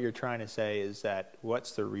 But what you're trying to say is that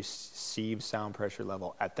what's the received sound pressure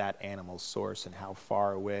level at that animal's source, and how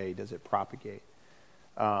far away does it propagate?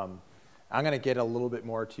 I'm going to get a little bit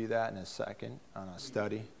more to that in a second on a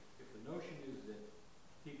study. If the notion is that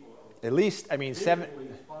people are At least, I mean, spotting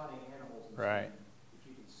animals and right. saying, if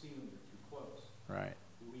you can see them, they're too close. Right.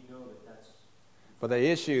 Do we know that that's... But the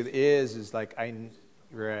issue is like,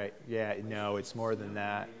 right, yeah, no, it's more than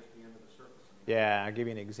that. Yeah, I'll give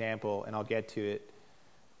you an example, and I'll get to it.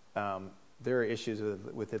 There are issues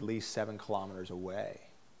with at least 7 kilometers away.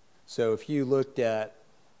 So if you looked at,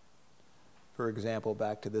 for example,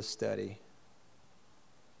 back to this study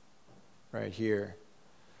right here,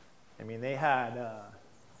 I mean, they had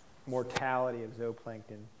mortality of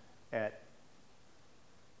zooplankton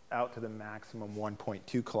out to the maximum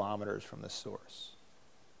 1.2 kilometers from the source.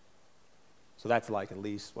 So that's like at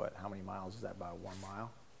least, what, how many miles is that? About 1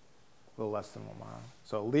 mile? A little less than 1 mile.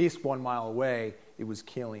 So at least 1 mile away, it was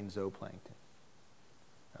killing zooplankton.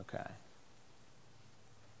 Okay.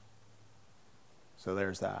 So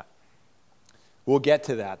there's that. We'll get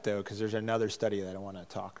to that, though, because there's another study that I want to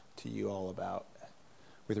talk to you all about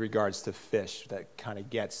with regards to fish that kind of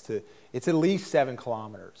gets to, it's at least 7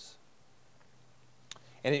 kilometers.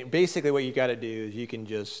 And basically what you got to do is you can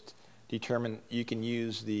just determine, you can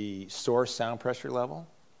use the source sound pressure level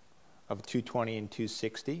of 220 and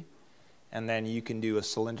 260, and then you can do a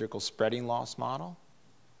cylindrical spreading loss model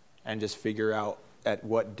and just figure out at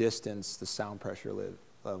what distance the sound pressure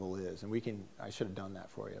level is. And we can, I should have done that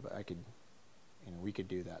for you, but I could, you know, we could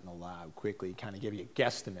do that in the lab quickly, kind of give you a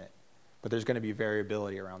guesstimate, but there's going to be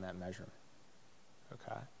variability around that measurement.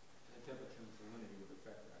 Okay? The temperature and salinity would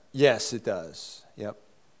affect that. Yes, it does. Yep.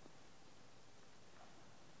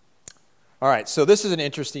 All right, so this is an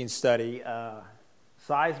interesting study.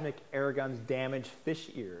 Seismic air guns damage fish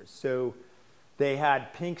ears. So they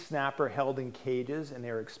had pink snapper held in cages, and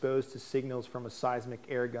they were exposed to signals from a seismic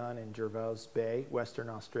air gun in Jervis Bay, Western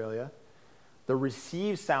Australia. The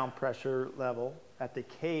received sound pressure level at the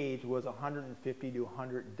cage was 150 to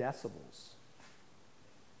 100 decibels,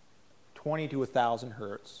 20 to 1,000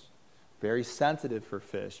 hertz. Very sensitive for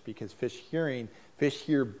fish, because fish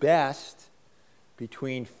hear best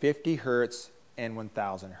between 50 hertz and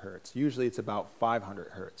 1,000 hertz. Usually it's about 500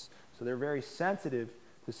 hertz. So they're very sensitive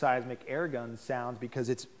to seismic air gun sounds because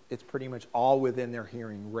it's pretty much all within their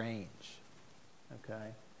hearing range.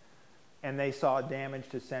 Okay? And they saw damage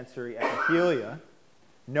to sensory epithelia.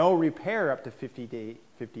 No repair up to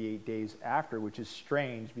 58 days after, which is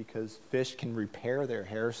strange because fish can repair their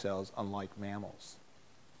hair cells unlike mammals.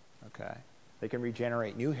 Okay? They can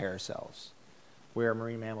regenerate new hair cells where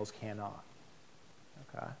marine mammals cannot.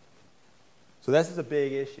 Okay? So this is a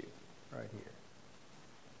big issue right here.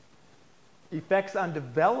 Effects on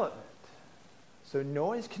development. So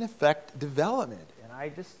noise can affect development, and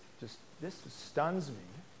this stuns me.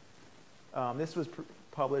 This was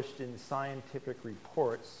published in Scientific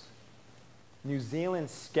Reports. New Zealand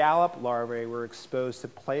scallop larvae were exposed to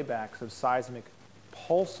playbacks of seismic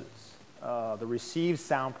pulses. The received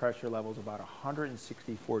sound pressure level is about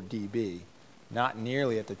 164 dB, not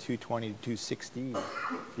nearly at the 220 to 260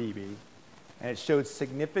 dB. And it showed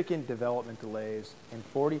significant development delays, and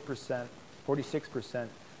 46%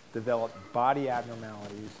 developed body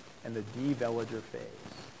abnormalities in the de-veliger phase.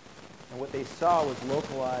 And what they saw was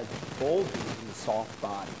localized bulges in the soft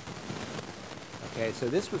body. Okay, so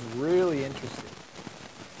this was really interesting.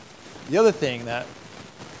 The other thing that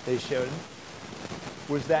they showed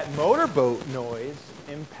was that motorboat noise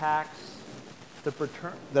impacts the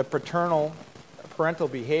parental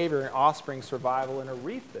behavior and offspring survival in a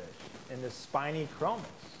reef fish, in the spiny chromis.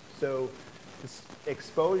 So this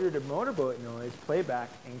exposure to motorboat noise playback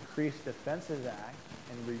increased defensive act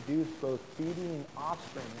and reduced both feeding and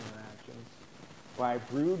offspring interactions by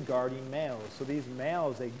brood guarding males. So these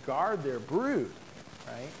males, they guard their brood,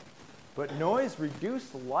 right? But noise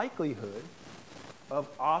reduced the likelihood of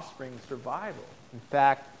offspring survival. In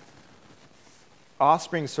fact,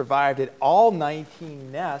 offspring survived at all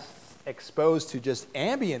 19 nests exposed to just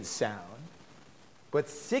ambient sound, but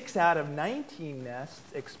 6 out of 19 nests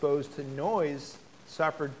exposed to noise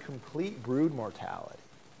suffered complete brood mortality.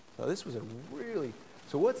 So this was a really,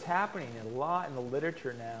 so what's happening a lot in the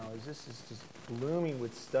literature now is this is just blooming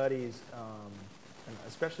with studies, and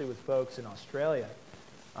especially with folks in Australia,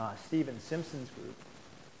 Stephen Simpson's group,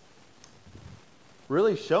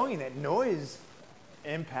 really showing that noise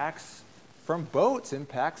impacts from boats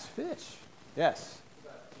impacts fish. Yes?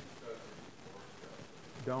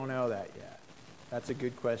 Don't know that yet. That's a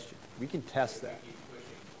good question. We can test that. Keep pushing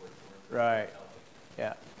towards Right.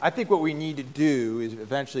 Yeah. I think what we need to do is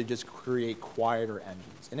eventually just create quieter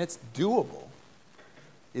engines. And it's doable.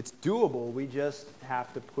 It's doable. We just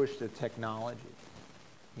have to push the technology.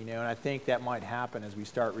 You know, and I think that might happen as we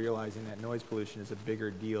start realizing that noise pollution is a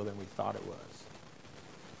bigger deal than we thought it was.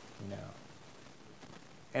 You know.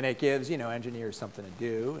 And it gives, you know, engineers something to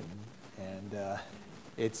do, and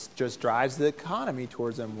it just drives the economy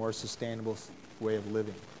towards a more sustainable way of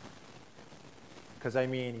living. Because I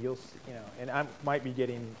mean, you know, and I might be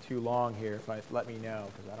getting too long here. If I let me know,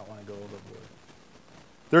 because I don't want to go overboard.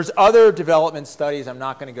 There's other development studies. I'm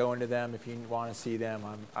not going to go into them. If you want to see them,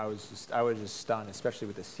 I was just stunned, especially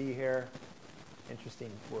with the sea hare.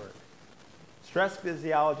 Interesting work. Stress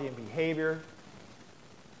physiology and behavior.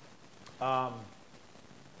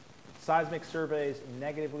 Seismic surveys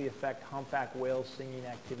negatively affect humpback whale singing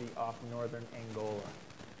activity off northern Angola.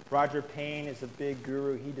 Roger Payne is a big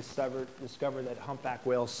guru. He discovered that humpback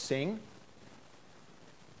whales sing.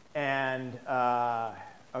 And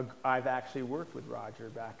I've actually worked with Roger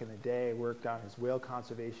back in the day. Worked on his Whale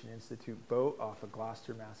Conservation Institute boat off of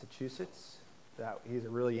Gloucester, Massachusetts. He's a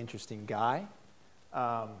really interesting guy.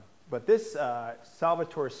 But this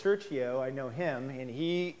Salvatore Sergio, I know him, and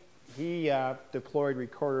he deployed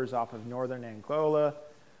recorders off of northern Angola.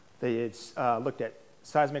 They looked at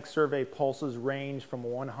seismic survey pulses range from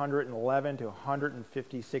 111 to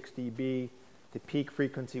 156 dB. The peak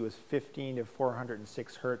frequency was 15 to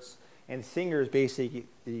 406 hertz. And singers basically,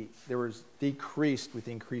 there was decreased with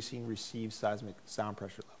increasing received seismic sound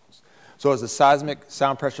pressure levels. So as the seismic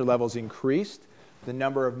sound pressure levels increased, the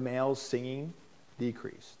number of males singing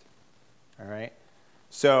decreased. All right?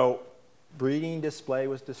 So breeding display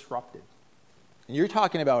was disrupted. And you're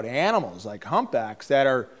talking about animals like humpbacks that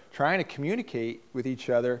are trying to communicate with each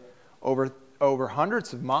other over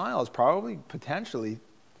hundreds of miles, probably potentially,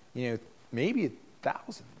 you know, maybe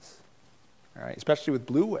thousands. All right? Especially with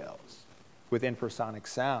blue whales with infrasonic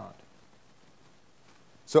sound.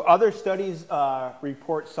 So other studies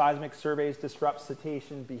report seismic surveys disrupt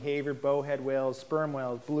cetacean behavior, bowhead whales, sperm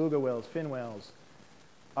whales, beluga whales, fin whales,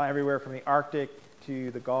 everywhere from the Arctic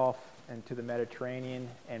to the Gulf and to the Mediterranean,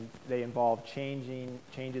 and they involve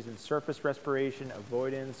changes in surface respiration,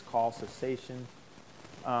 avoidance, call cessation,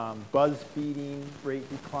 buzz feeding, rate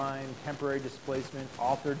decline, temporary displacement,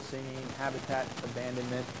 altered singing, habitat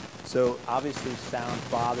abandonment. So obviously sound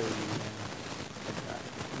bothers you.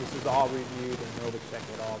 This is all reviewed in Novacek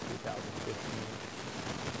et al. 2015.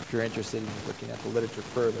 If you're interested in looking at the literature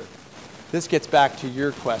further. This gets back to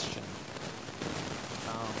your question.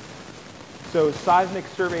 So seismic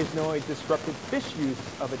surveys noise disrupted fish use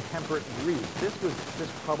of a temperate reef. This was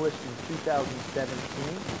just published in 2017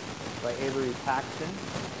 by Avery Paxton,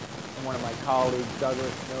 and one of my colleagues,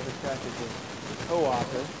 Douglas Novacek, is the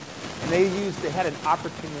co-author. And they had an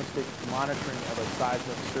opportunistic monitoring of a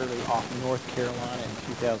seismic survey off North Carolina in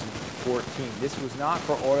 2014. This was not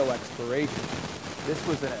for oil exploration. This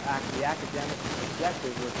was the academic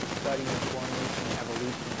objective was to study the formation and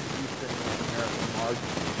evolution of the eastern North American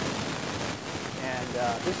margin. And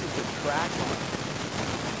this is the track line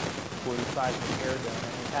for the seismic air dome.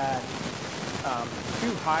 And we had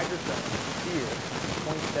two hydrophones here,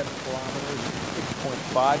 0.7 kilometers and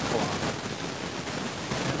 6.5 kilometers.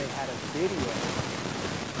 And they had a video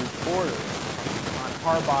recorder on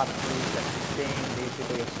hard-bottom reef that sustained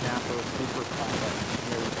basically a snapper super complex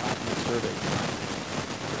near the top of the survey.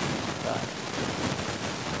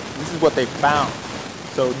 This is what they found.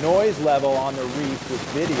 So noise level on the reef with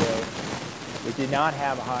video, it did not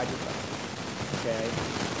have a hydrophone, okay?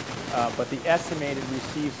 But the estimated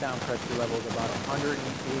received sound pressure level is about 181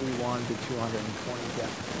 to 220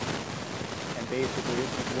 decibels. And basically,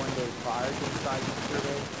 this was 1 day prior to the seismic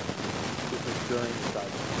survey. This was during the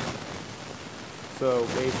seismic survey. So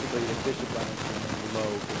basically, the fish abundance remained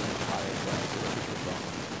low for the entire class of the fish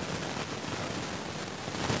abundance.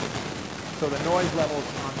 So the noise levels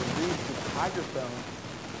on the reef with the hydrophone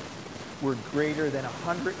were greater than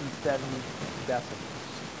 170 decibels.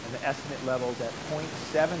 And the estimate levels at 0.7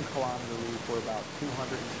 kilometer reef were about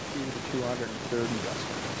 202 to 230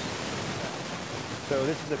 decibels. So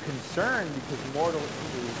this is a concern because mortal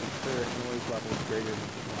injuries occur at noise levels greater than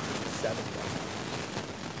 207 decibels.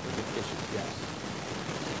 With the fishes, yes.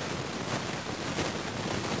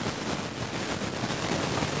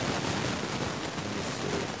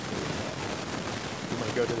 You want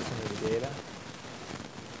to go to some of the data?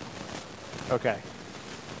 Okay.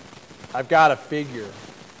 I've got a figure.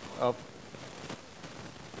 Oh.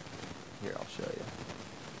 Here, I'll show you.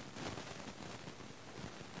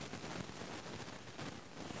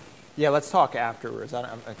 Yeah, let's talk afterwards. I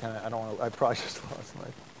don't want to, I probably just lost my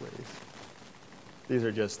place. These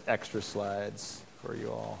are just extra slides for you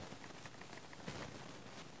all.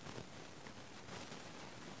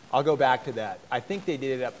 I'll go back to that. I think they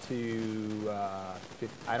did it up to,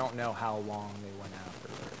 I don't know how long they went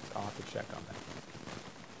afterwards. I'll have to check on that.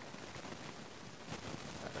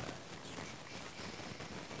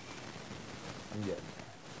 I'm getting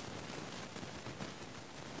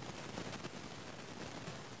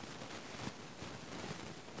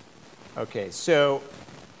there. Okay, so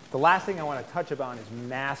the last thing I want to touch upon is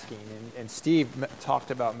masking. And Steve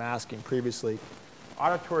talked about masking previously.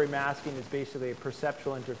 Auditory masking is basically a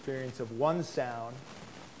perceptual interference of one sound,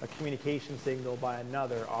 a communication signal, by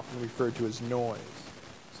another, often referred to as noise.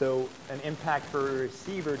 So an impact for a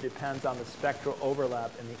receiver depends on the spectral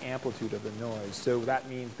overlap and the amplitude of the noise. So that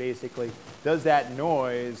means basically, does that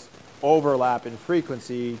noise overlap in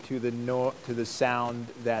frequency to the sound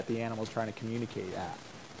that the animal is trying to communicate at?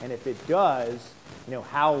 And if it does, you know,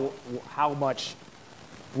 how much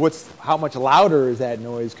louder is that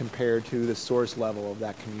noise compared to the source level of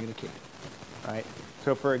that communicator, right?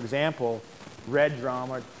 So for example, red drum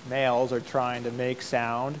or males are trying to make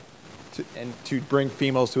sound to bring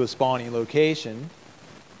females to a spawning location,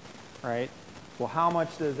 right? Well, how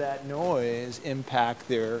much does that noise impact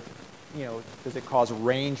their, you know, does it cause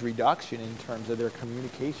range reduction in terms of their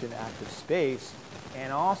communication active space?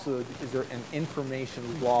 And also, is there an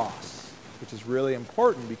information loss, which is really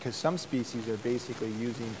important because some species are basically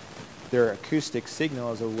using their acoustic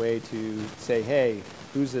signal as a way to say, hey,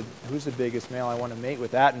 who's the biggest male? I want to mate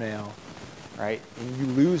with that male, right? And you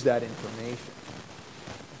lose that information,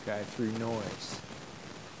 okay, through noise.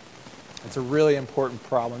 It's a really important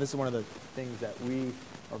problem. This is one of the things that we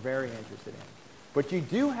are very interested in. But you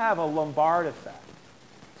do have a Lombard effect.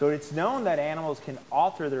 So it's known that animals can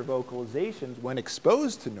alter their vocalizations when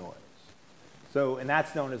exposed to noise. So, and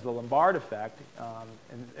that's known as the Lombard effect,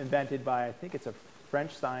 invented by, I think it's a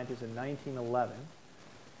French scientist in 1911.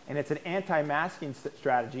 And it's an anti-masking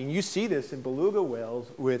strategy. And you see this in beluga whales,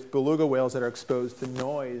 with beluga whales that are exposed to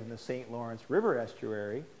noise in the St. Lawrence River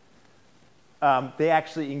estuary. They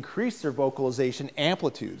actually increase their vocalization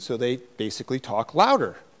amplitude, so they basically talk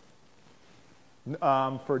louder.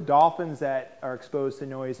 For dolphins that are exposed to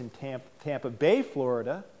noise in Tampa Bay,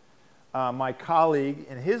 Florida, my colleague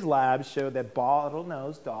in his lab showed that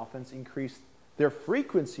bottlenose dolphins increase their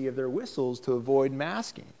frequency of their whistles to avoid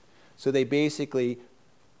masking. So they basically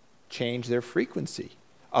change their frequency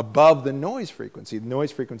above the noise frequency. The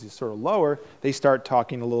noise frequency is sort of lower. They start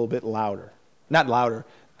talking a little bit louder. Not louder,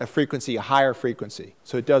 a higher frequency,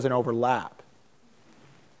 so it doesn't overlap.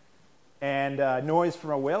 And noise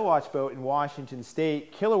from a whale watch boat in Washington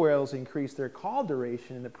State, killer whales increase their call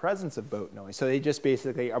duration in the presence of boat noise. So they just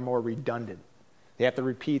basically are more redundant. They have to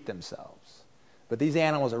repeat themselves. But these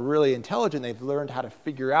animals are really intelligent. They've learned how to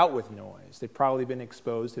figure out with noise. They've probably been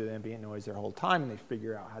exposed to ambient noise their whole time, and they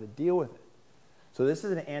figure out how to deal with it. So this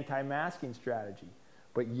is an anti-masking strategy.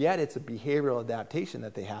 But yet it's a behavioral adaptation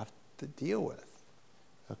that they have to deal with.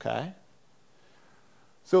 Okay?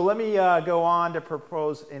 So let me go on to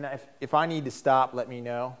propose, and if I need to stop, let me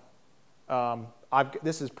know.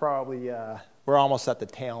 This is probably, we're almost at the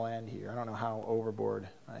tail end here. I don't know how overboard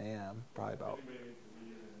I am. Probably about.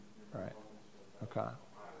 Right. Okay.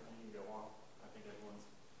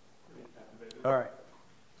 All right.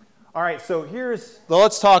 All right, so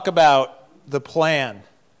let's talk about the plan,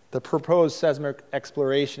 the proposed seismic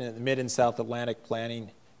exploration in the Mid and South Atlantic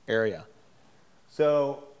planning area.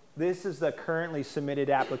 So this is the currently submitted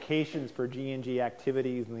applications for G&G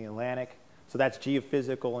activities in the Atlantic. So that's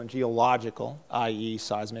geophysical and geological, i.e.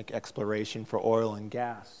 seismic exploration for oil and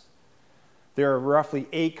gas. There are roughly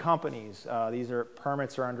 8 companies.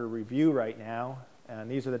 Permits are under review right now,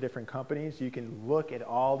 and these are the different companies. You can look at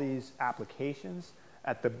all these applications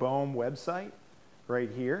at the BOEM website right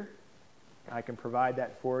here. I can provide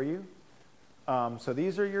that for you. So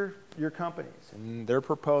these are your companies, and they're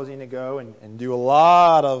proposing to go and do a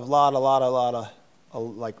lot of,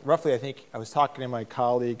 like roughly, I think, I was talking to my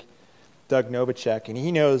colleague, Doug Novacek, and he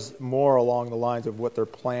knows more along the lines of what their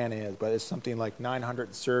plan is, but it's something like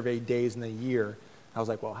 900 survey days in a year. I was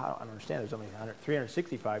like, well, I don't understand. There's only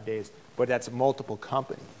 365 days, but that's multiple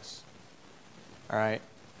companies, all right?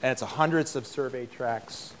 And it's hundreds of survey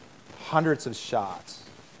tracks, hundreds of shots.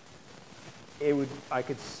 I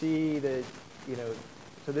could see that, you know,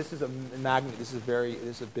 so this is a magnet. This is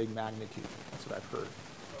a big magnitude. That's what I've heard.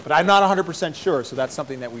 But I'm not 100% sure, so that's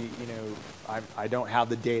something that I don't have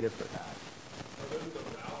the data for that. Are those the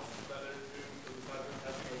routes that are doing for the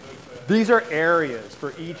seismic testing? These are areas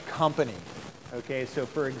for each company. Okay, so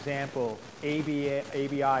for example,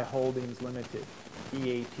 ABI Holdings Limited,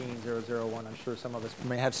 E18001. I'm sure some of us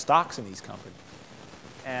may have stocks in these companies.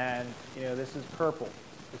 And this is purple.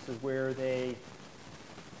 This is where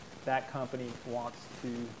that company wants to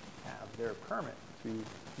have their permit to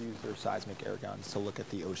use their seismic air guns to look at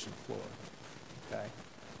the ocean floor. Okay,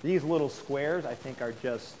 these little squares I think are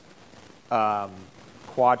just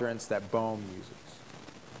quadrants that BOEM uses.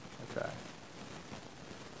 Okay.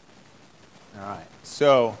 All right.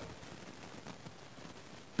 So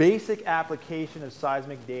basic application of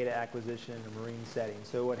seismic data acquisition in a marine setting.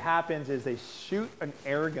 So what happens is they shoot an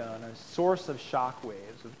air gun, a source of shock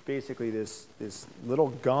waves. It's basically this little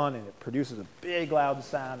gun, and it produces a big loud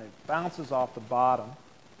sound. It bounces off the bottom.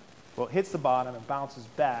 Well, it hits the bottom and bounces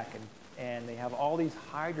back, and they have all these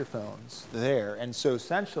hydrophones there. And so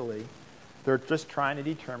essentially, they're just trying to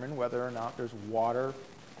determine whether or not there's water,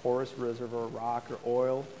 porous reservoir, rock, or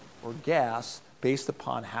oil, or gas based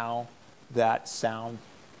upon how that sound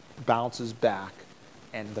bounces back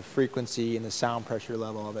and the frequency and the sound pressure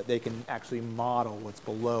level of it. They can actually model what's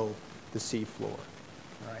below the sea floor.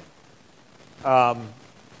 Right?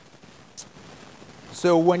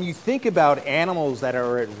 So when you think about animals that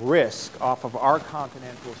are at risk off of our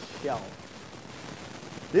continental shelf,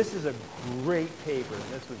 this is a great paper.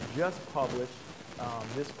 This was just published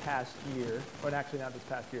this past year, but actually not this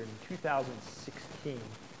past year, in 2016,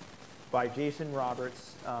 by Jason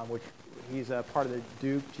Roberts, which he's a part of the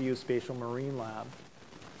Duke Geospatial Marine Lab.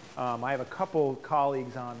 I have a couple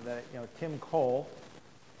colleagues on that. Tim Cole,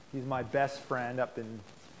 he's my best friend up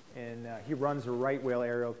in he runs the right whale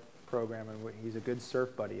aerial program, and he's a good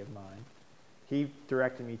surf buddy of mine. He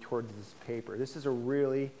directed me towards this paper. This is a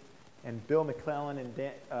really, and Bill McClellan and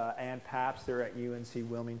Ann Papps, they're at UNC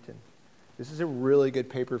Wilmington. This is a really good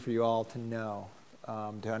paper for you all to know,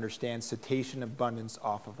 to understand cetacean abundance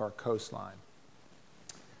off of our coastline.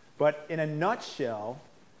 But in a nutshell,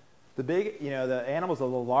 the animals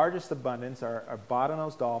of the largest abundance are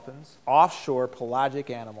bottlenose dolphins, offshore pelagic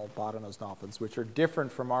animal bottlenose dolphins, which are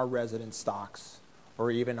different from our resident stocks or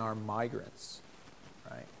even our migrants.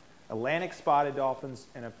 Right? Atlantic spotted dolphins,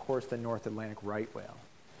 and of course the North Atlantic right whale.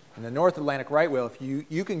 And the North Atlantic right whale, if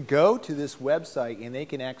you can go to this website and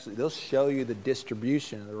they'll show you the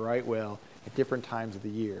distribution of the right whale at different times of the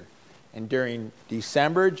year. And during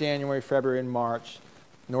December, January, February, and March,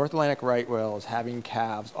 North Atlantic right whale is having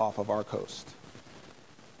calves off of our coast.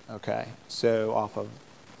 Okay, so off of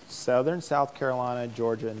southern South Carolina,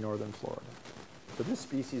 Georgia, and northern Florida. So this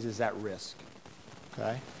species is at risk.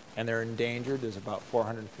 Okay, and they're endangered. There's about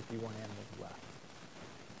 451 animals left.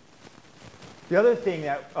 The other thing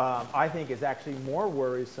that I think is actually more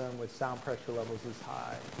worrisome with sound pressure levels this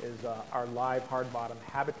high is our live hard bottom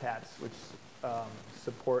habitats, which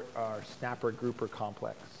support our snapper grouper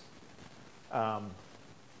complex.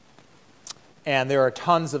 And there are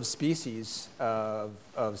tons of species of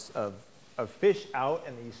fish out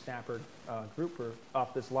in these snapper grouper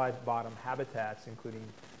off this live bottom habitats, including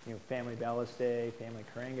family Bellistae, family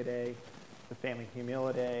Carangidae, the family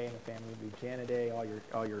Humilidae, and the family Buchanidae,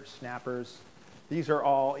 all your snappers. These are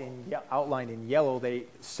all outlined in yellow.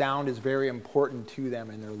 Sound is very important to them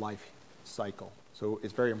in their life cycle. So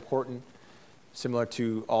it's very important, similar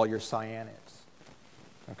to all your cyanids.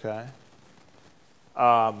 Okay?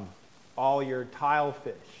 All your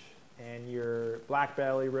tilefish and your black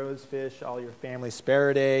belly rosefish, all your family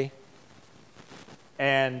Sparidae,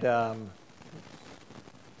 and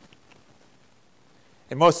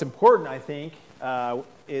most important, I think,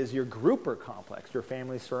 is your grouper complex, your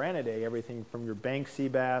family Serenidae, everything from your bank sea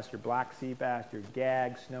bass, your black sea bass, your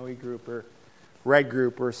gag, snowy grouper, red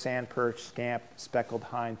grouper, sand perch, scamp, speckled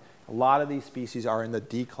hind. A lot of these species are in the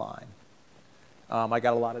decline. I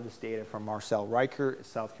got a lot of this data from Marcel Reichert,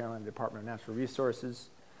 South Carolina Department of Natural Resources.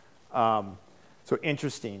 So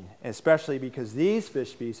interesting, especially because these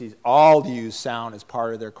fish species all use sound as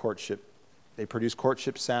part of their courtship. They produce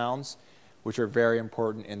courtship sounds, which are very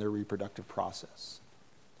important in their reproductive process.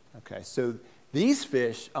 Okay, so these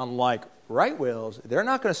fish, unlike right whales, they're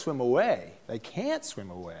not going to swim away. They can't swim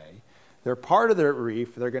away. They're part of the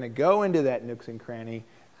reef. They're going to go into that nooks and cranny,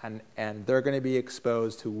 and they're going to be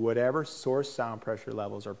exposed to whatever source sound pressure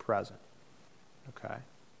levels are present. Okay.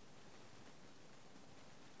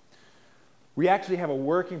 We actually have a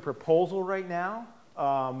working proposal right now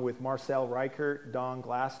with Marcel Reichert, Don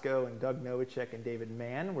Glasgow, and Doug Novacek, and David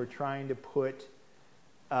Mann. We're trying to put,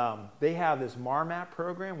 they have this MARMAP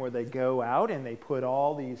program where they go out and they put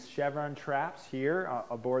all these chevron traps here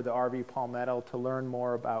aboard the RV Palmetto to learn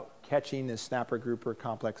more about catching this snapper grouper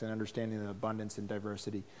complex and understanding the abundance and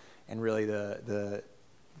diversity and really the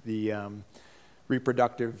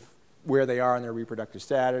reproductive where they are in their reproductive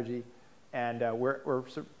strategy. And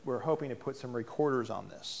we're hoping to put some recorders on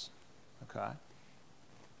this, okay?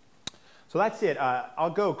 So that's it. I'll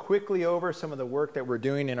go quickly over some of the work that we're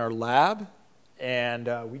doing in our lab. And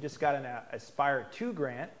we just got an Aspire 2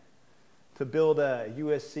 grant to build a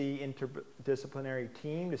USC interdisciplinary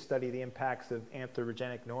team to study the impacts of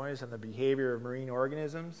anthropogenic noise on the behavior of marine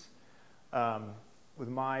organisms. With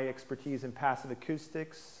my expertise in passive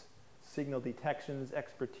acoustics, signal detections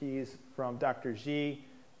expertise from Dr. Xi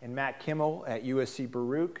and Matt Kimmel at USC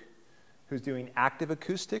Baruch, who's doing active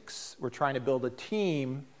acoustics. We're trying to build a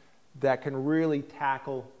team that can really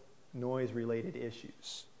tackle noise-related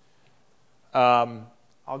issues.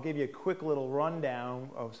 I'll give you a quick little rundown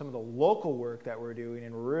of some of the local work that we're doing,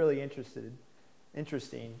 and we're really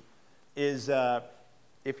interesting is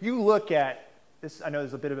if you look at this, I know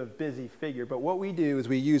there's a bit of a busy figure, but what we do is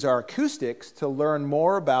we use our acoustics to learn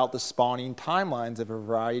more about the spawning timelines of a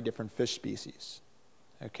variety of different fish species,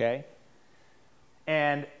 okay?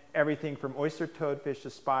 And everything from oyster toadfish to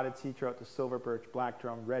spotted sea trout to silver perch, black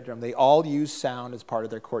drum, red drum, they all use sound as part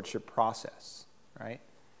of their courtship process, right?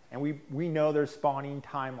 And we know there's spawning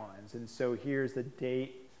timelines, and so here's the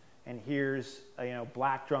date, and here's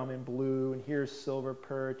black drum in blue, and here's silver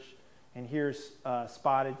perch, and here's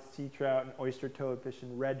spotted sea trout and oyster toadfish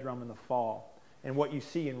and red drum in the fall. And what you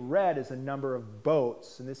see in red is the number of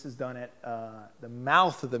boats, and this is done at the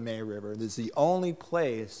mouth of the May River. This is the only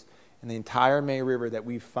place in the entire May River that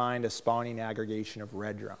we find a spawning aggregation of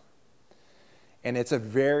red drum. And it's a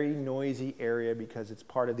very noisy area because it's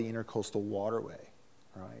part of the intercoastal waterway.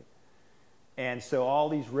 Right? And so all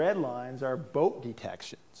these red lines are boat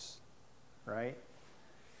detections, right?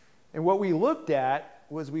 And what we looked at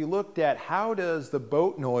was how does the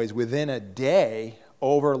boat noise within a day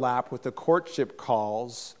overlap with the courtship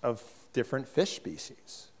calls of different fish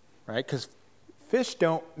species, right? Because fish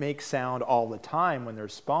don't make sound all the time when they're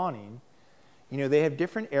spawning. They have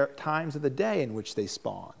different times of the day in which they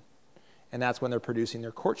spawn, and that's when they're producing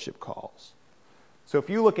their courtship calls. So if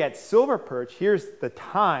you look at silver perch, here's the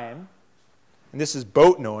time, and this is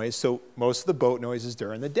boat noise, so most of the boat noise is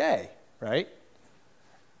during the day, right?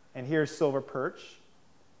 And here's silver perch.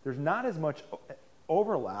 There's not as much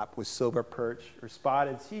overlap with silver perch or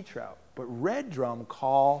spotted sea trout, but red drum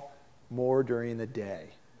call more during the day,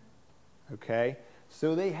 okay?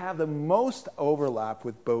 So they have the most overlap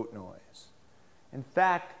with boat noise. In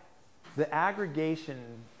fact, the aggregation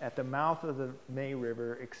at the mouth of the May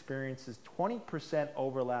River experiences 20%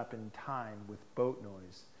 overlap in time with boat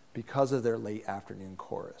noise because of their late afternoon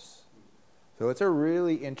chorus. So it's a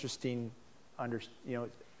really interesting,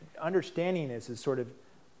 understanding this is sort of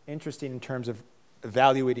interesting in terms of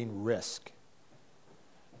evaluating risk.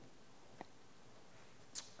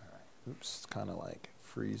 All right, oops, it's kind of like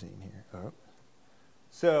freezing here. Oh.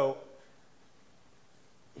 So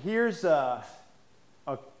here's a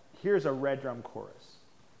red drum chorus,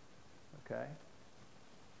 okay?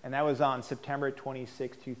 And that was on September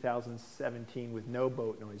 26, 2017 with no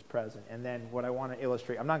boat noise present. And then what I want to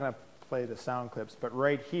illustrate, I'm not going to play the sound clips, but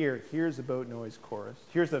right here, here's the boat noise chorus.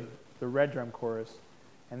 Here's the red drum chorus,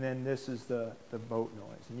 and then this is the boat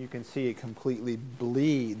noise. And you can see it completely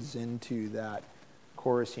bleeds into that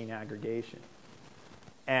chorusing aggregation.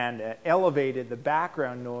 And elevated the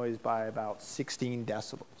background noise by about 16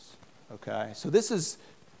 decibels, okay? So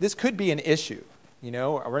this could be an issue,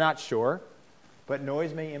 we're not sure, but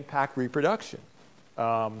noise may impact reproduction.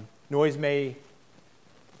 Noise may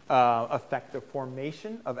affect the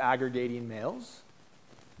formation of aggregating males.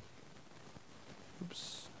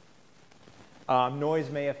 Oops. Noise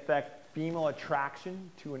may affect female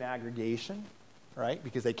attraction to an aggregation, right?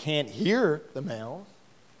 Because they can't hear the males.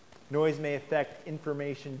 Noise may affect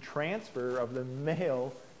information transfer of the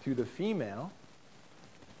male to the female.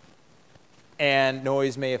 And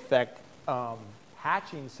noise may affect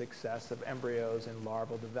hatching success of embryos and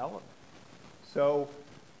larval development. So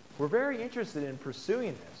we're very interested in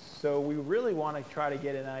pursuing this. So we really want to try to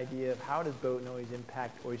get an idea of how does boat noise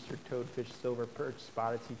impact oyster, toadfish, silver perch,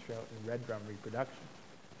 spotted sea trout, and red drum reproduction.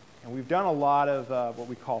 And we've done a lot of what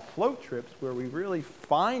we call float trips where we really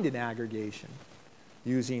find an aggregation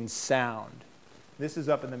using sound. This is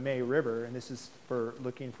up in the May River, and this is for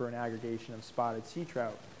looking for an aggregation of spotted sea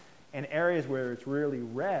trout. And areas where it's really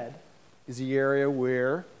red is the area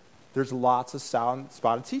where there's lots of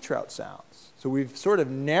spotted sea trout sounds. So we've sort of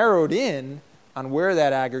narrowed in on where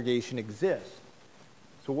that aggregation exists.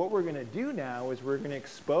 So what we're going to do now is we're going to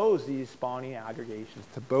expose these spawning aggregations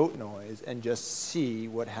to boat noise and just see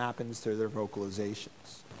what happens to their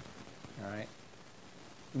vocalizations. All right?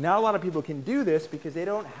 Not a lot of people can do this because they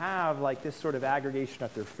don't have like this sort of aggregation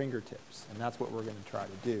at their fingertips, and that's what we're going to try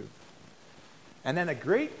to do. And then a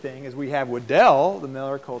great thing is we have Waddell,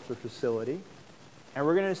 the Culture facility, and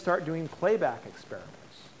we're going to start doing playback experiments.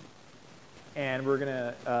 And we're going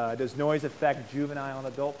to, does noise affect juvenile and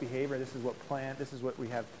adult behavior? This is what we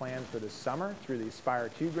have planned for this summer through the Aspire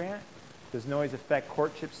 2 grant. Does noise affect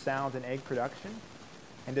courtship sounds and egg production?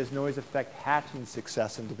 And does noise affect hatching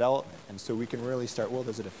success and development? And so we can really start, well,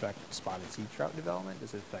 does it affect spotted sea trout development?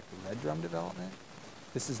 Does it affect red drum development?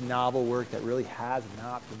 This is novel work that really has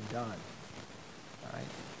not been done. All right.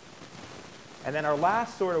 And then our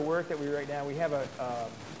last sort of work that we right now, we have a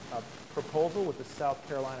proposal with the South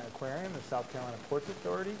Carolina Aquarium, the South Carolina Ports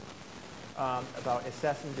Authority, about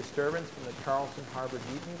assessing disturbance from the Charleston Harbor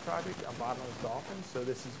Deepening Project on bottlenose dolphins. So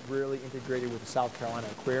this is really integrated with the South Carolina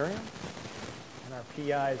Aquarium. And our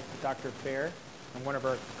PI is Dr. Fair, and one of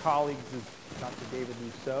our colleagues is Dr. David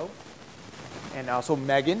Rousseau. And also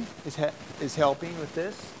Megan is helping with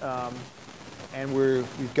this. And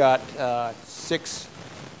we've got 6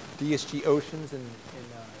 DSG oceans in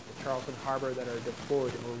the Charleston Harbor that are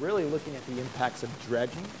deployed, and we're really looking at the impacts of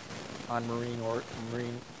dredging on marine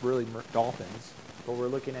dolphins, but we're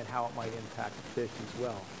looking at how it might impact fish as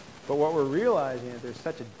well. But what we're realizing is there's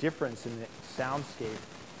such a difference in the soundscape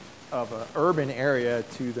of an urban area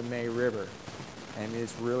to the May River. And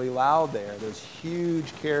it's really loud there. There's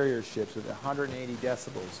huge carrier ships with 180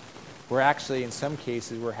 decibels. We're actually, in some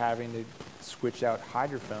cases, we're having to switch out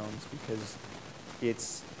hydrophones because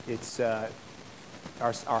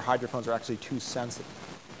our hydrophones are actually too sensitive.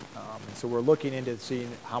 And so we're looking into seeing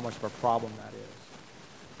how much of a problem that is.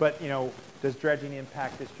 But, you know, does dredging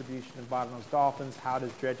impact distribution of bottlenose dolphins? How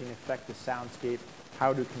does dredging affect the soundscape?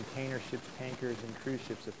 How do container ships, tankers, and cruise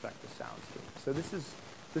ships affect the soundscape? So this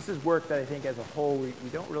is work that I think as a whole we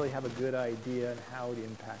don't really have a good idea on how it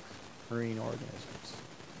impacts marine organisms.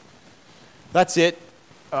 That's it.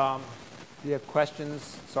 Do you have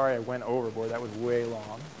questions? Sorry I went overboard. That was way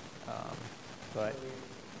long. But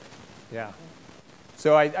yeah.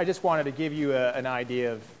 So I just wanted to give you an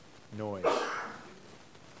idea of noise.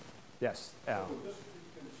 Yes, Al. Would this be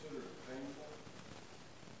considered painful?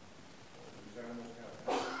 These animals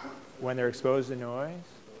have When they're exposed to noise?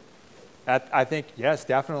 I think, yes,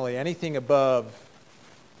 definitely. Anything above,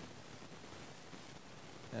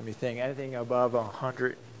 let me think, anything above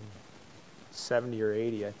 170 or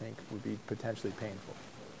 80, I think, would be potentially painful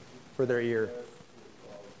for their ear.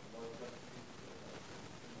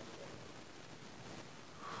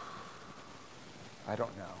 I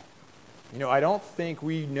don't know. You know, I don't think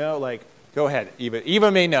we know, like, go ahead, Eva. Eva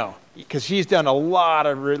may know, because she's done a lot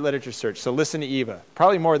of literature search, so listen to Eva.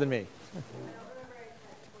 Probably more than me.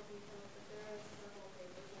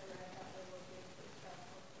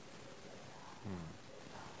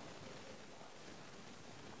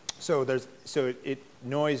 So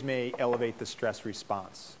noise may elevate the stress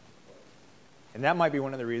response. And that might be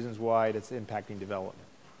one of the reasons why it's impacting development.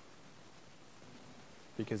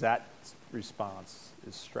 Because that response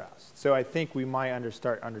is stressed. So I think we might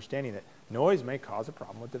start understanding that noise may cause a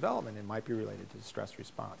problem with development. It might be related to the stress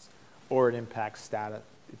response. Or it impacts status.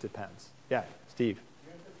 It depends. Yeah, Steve. Do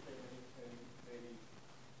you anticipate any maybe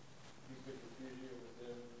use refugia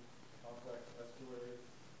within complex estuaries?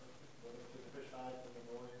 When the fish hide from the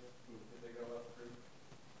noise, if they go upstream?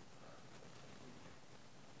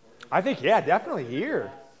 I think, yeah, definitely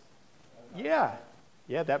here. Yeah.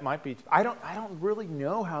 Yeah, that might be. I don't really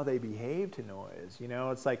know how they behave to noise. You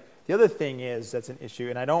know, it's like the other thing is that's an issue,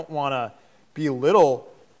 and I don't want to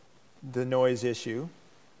belittle the noise issue,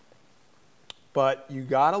 but you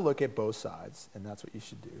got to look at both sides, and that's what you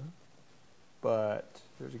should do. But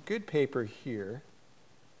there's a good paper here.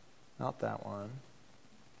 Not that one.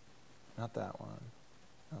 Not that one.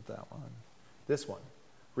 Not that one. This one.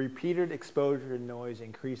 Repeated exposure to noise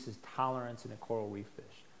increases tolerance in a coral reef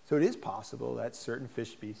fish. So it is possible that certain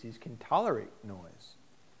fish species can tolerate noise,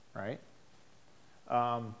 right?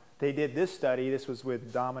 They did this study. This was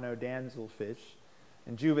with domino damselfish.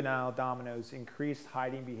 And juvenile dominoes increased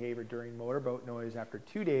hiding behavior during motorboat noise after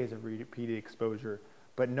 2 days of repeated exposure,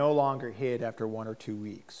 but no longer hid after 1 or 2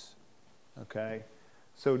 weeks, okay?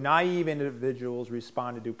 So naive individuals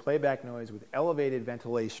responded to playback noise with elevated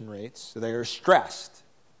ventilation rates. So they are stressed.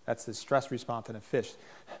 That's the stress response in a fish.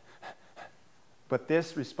 But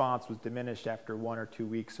this response was diminished after 1 or 2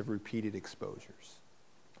 weeks of repeated exposures.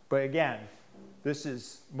 But again, this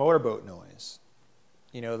is motorboat noise.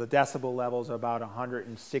 You know, the decibel levels are about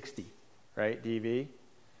 160, right, dB,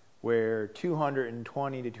 where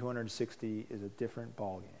 220 to 260 is a different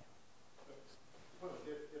ballgame. Well,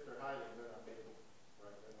 if they're hiding, they're not able,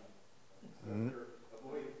 right? They're not,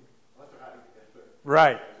 avoiding, unless they're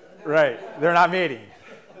hiding. Right. They're not mating.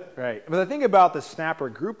 Right. But the thing about the snapper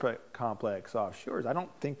group complex offshore is I don't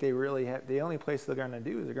think they really have, the only place they're going to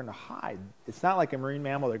do is they're going to hide. It's not like a marine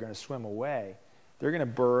mammal, they're going to swim away. They're going to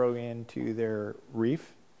burrow into their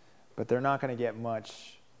reef, but they're not going to get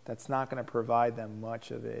much, that's not going to provide them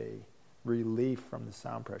much of a relief from the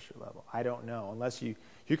sound pressure level. I don't know. Unless you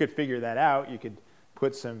could figure that out, you could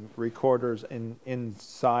put some recorders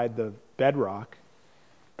inside the bedrock,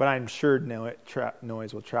 but I'm sure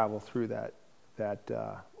noise will travel through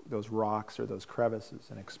those rocks or those crevices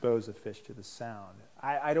and expose the fish to the sound.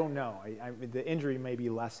 I don't know. The injury may be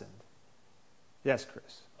lessened. Yes,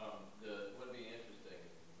 Chris. Would be interesting,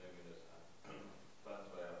 maybe just finds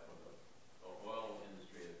way out from the oil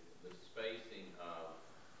industry, the spacing of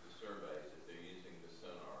the surveys if they're using the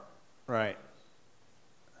sonar. Right.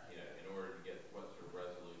 You know, in order to get what sort of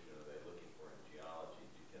resolution are they looking for in geology?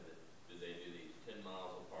 Do they do these 10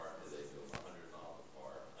 miles apart? Do they do them 100 miles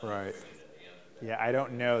apart? Right. That. Yeah, I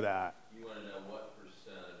don't know that. You want to know what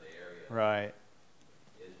percent of the area Right.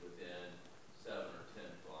 is within 7 or 10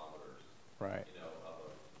 kilometers. Right. You know, of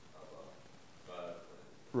a bud.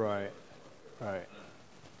 Right. Right.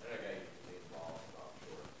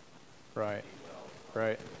 Right.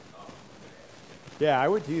 Right. Yeah, I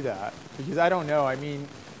would do that because I don't know. I mean,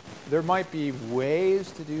 there might be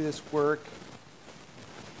ways to do this work.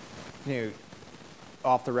 You know,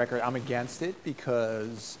 off the record, I'm against it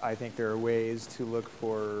because I think there are ways to look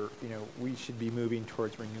for, you know, we should be moving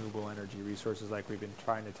towards renewable energy resources like we've been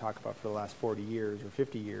trying to talk about for the last 40 years or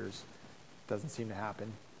 50 years. Doesn't seem to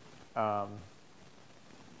happen. But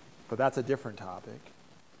that's a different topic.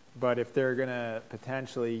 But if they're going to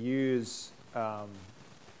potentially use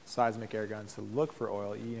seismic air guns to look for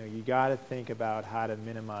oil, you know, you got to think about how to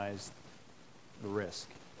minimize the risk.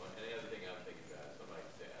 Well, and the other thing I'm thinking about is somebody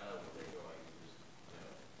can say, oh, well, they're going just, you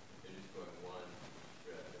know, they're just going one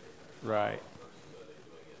strip every 100 Right. miles versus are they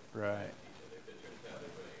doing it Right. each other. If it turns out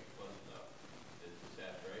they're doing it close enough, it's the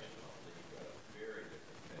saturation level, then you've got a very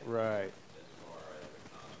different thing. Right. As far as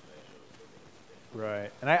the conservation of the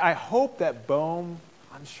Right. And I hope that BOEM,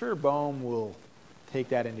 I'm sure BOEM will take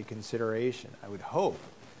that into consideration. I would hope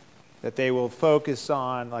that they will focus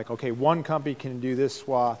on, like, okay, one company can do this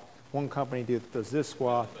swath, one company does this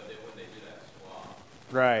swath. But then when they do that swath,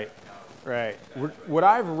 Right, right. What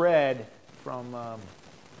I've read from,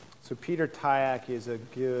 so Peter Tyak is a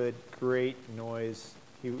good, great noise.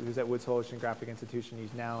 He was at Woods Hole Oceanographic Institution.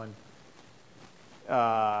 He's now in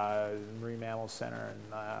Marine Mammal Center.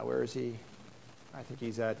 And where is he? I think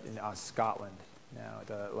he's in Scotland now. At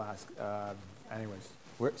the last, anyways,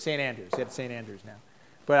 St. Andrews. He's at St. Andrews now.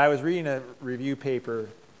 But I was reading a review paper,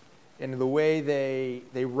 and the way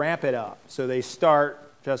they ramp it up. So they start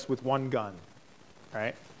just with one gun,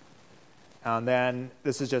 right? And then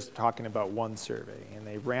this is just talking about one survey, and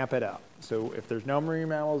they ramp it up. So if there's no marine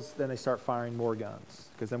mammals, then they start firing more guns.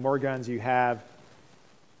 Because the more guns you have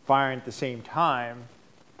firing at the same time,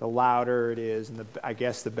 the louder it is, and I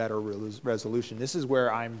guess the better resolution. This is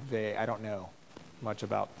where I don't know much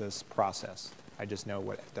about this process. I just know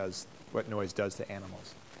what noise does to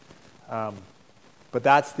animals. But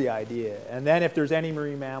that's the idea. And then if there's any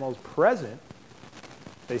marine mammals present,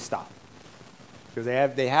 they stop. Because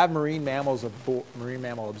they have marine mammal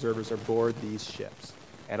observers aboard these ships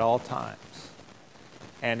at all times.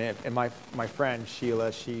 And my friend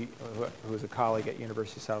Sheila, who was a colleague at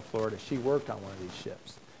University of South Florida, she worked on one of these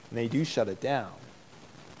ships. And they do shut it down,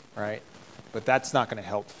 right? But that's not going to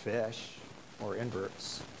help fish or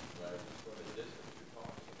inverts. right, for the distance you're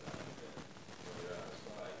talking about, when they're out of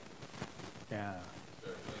sight, Yeah,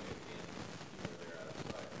 start doing it again, when they're out of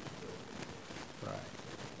sight, you're still right.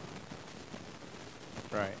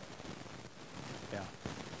 Right. Yeah.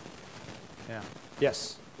 Yeah.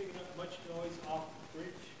 Yes? Picking up much noise off bridge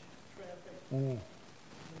traffic Ooh. in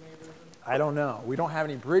the May River? I don't know. We don't have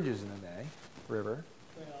any bridges in the May River.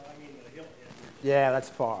 Well, I mean, the hill end. Yeah, that's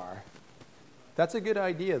far. That's a good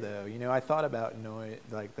idea, though. You know, I thought about noise,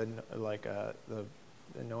 like the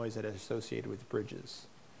noise that is associated with bridges,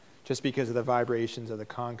 just because of the vibrations of the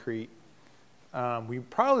concrete. We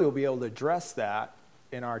probably will be able to address that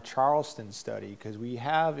in our Charleston study because we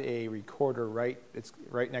have a recorder it's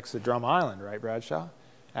right next to Drum Island, right, Bradshaw?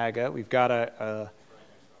 Aga, we've got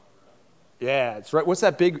yeah, it's right. What's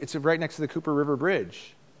that big? It's right next to the Cooper River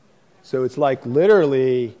Bridge. So it's like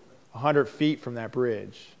literally 100 feet from that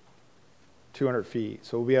bridge, 200 feet.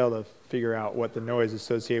 So we'll be able to figure out what the noise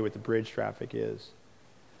associated with the bridge traffic is.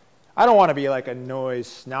 I don't want to be like a noise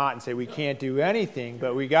snot and say we can't do anything,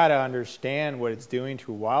 but we got to understand what it's doing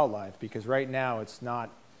to wildlife because right now it's not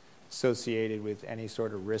associated with any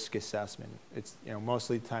sort of risk assessment. It's, you know,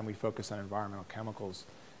 mostly the time we focus on environmental chemicals.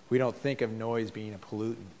 We don't think of noise being a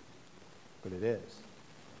pollutant. but it is.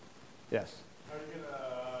 Yes? How are you going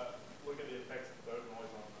to look at the effects of boat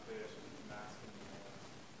noise on the fish and masking the noise?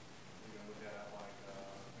 Are you going to look at like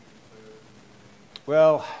using food?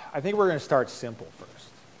 Well, I think we're going to start simple first,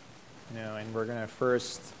 and we're going to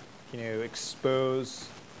first, expose.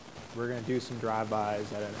 We're going to do some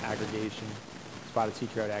drive-bys at an aggregation, spotted sea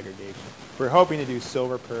trout aggregation. We're hoping to do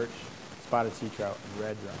silver perch, spotted sea trout, and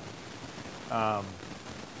red drum.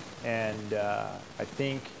 I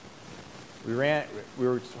think we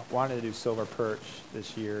were wanting to do silver perch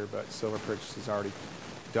this year, but silver perch is already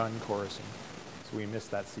done chorusing, so we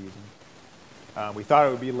missed that season. We thought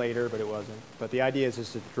it would be later, but it wasn't. But the idea is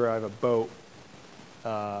just to drive a boat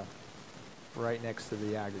right next to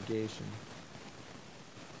the aggregation.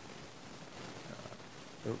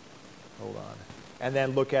 Hold on. And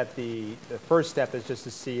then look at the first step is just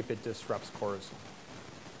to see if it disrupts chorusing.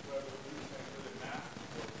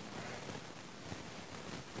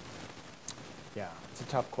 Yeah, it's a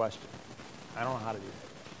tough question. I don't know how to do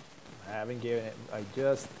that. I haven't given it. I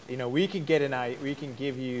just, we can give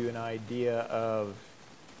you an idea of.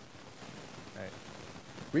 Right.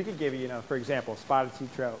 We could give you, for example, spotted sea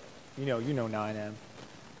trout. You know 9M.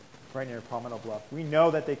 Right near Palmetto Bluff. We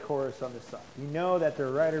know that they chorus on this side. We know that they're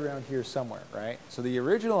right around here somewhere, right? So the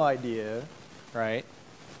original idea, right,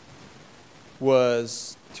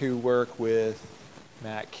 was to work with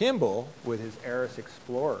Matt Kimball with his Aris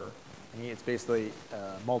Explorer. And it's basically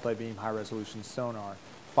multi-beam high-resolution sonar.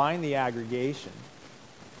 Find the aggregation,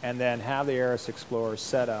 and then have the Aris Explorer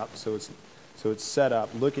set up so it's set up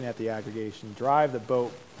looking at the aggregation. Drive the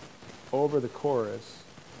boat over the chorus,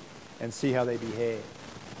 and see how they behave.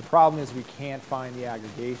 The problem is we can't find the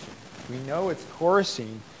aggregation. We know it's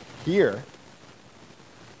chorusing here,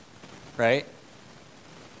 right?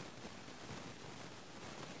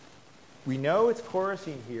 We know it's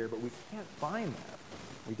chorusing here, but we can't find that.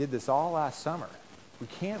 We did this all last summer. We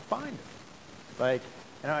can't find it.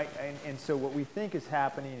 And so what we think is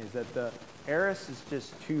happening is that the Aris is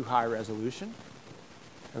just too high resolution,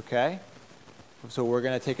 okay? So we're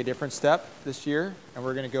going to take a different step this year, and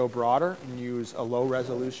we're going to go broader and use a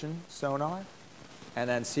low-resolution sonar, and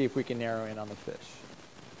then see if we can narrow in on the fish,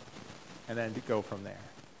 and then go from there.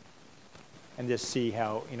 And just see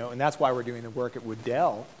how, and that's why we're doing the work at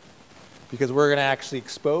Woodell, because we're going to actually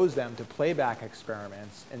expose them to playback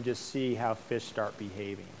experiments and just see how fish start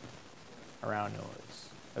behaving around noise.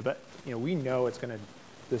 But, we know it's going to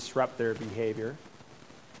disrupt their behavior.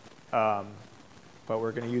 But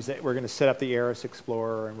we're going to use it. We're going to set up the Aris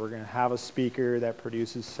Explorer, and we're going to have a speaker that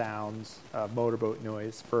produces sounds, motorboat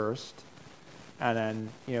noise first. And then,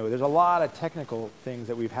 there's a lot of technical things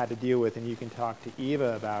that we've had to deal with, and you can talk to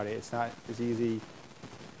Eva about it. It's not as easy.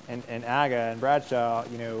 And Aga and Bradshaw,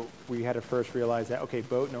 we had to first realize that, okay,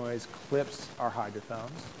 boat noise clips our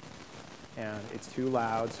hydrophones, and it's too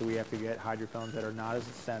loud, so we have to get hydrophones that are not as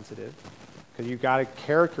sensitive, because you've got to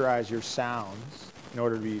characterize your sounds in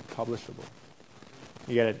order to be publishable.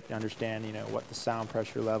 You got to understand, what the sound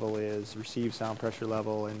pressure level is, receive sound pressure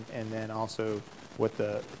level, and then also what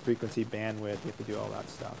the frequency bandwidth. You have to do all that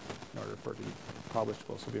stuff in order for it to be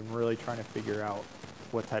publishable. So we've been really trying to figure out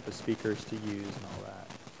what type of speakers to use and all that.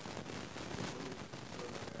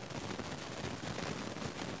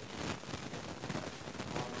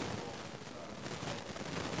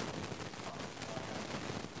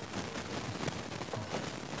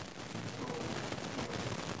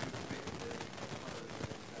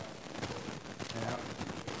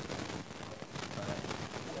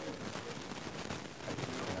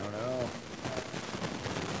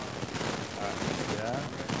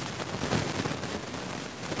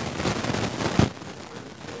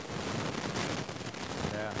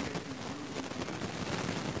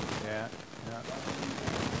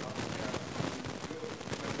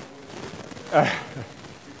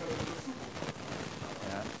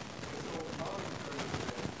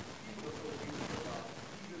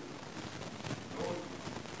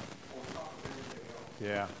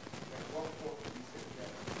 Yeah.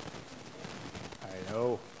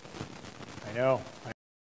 I know.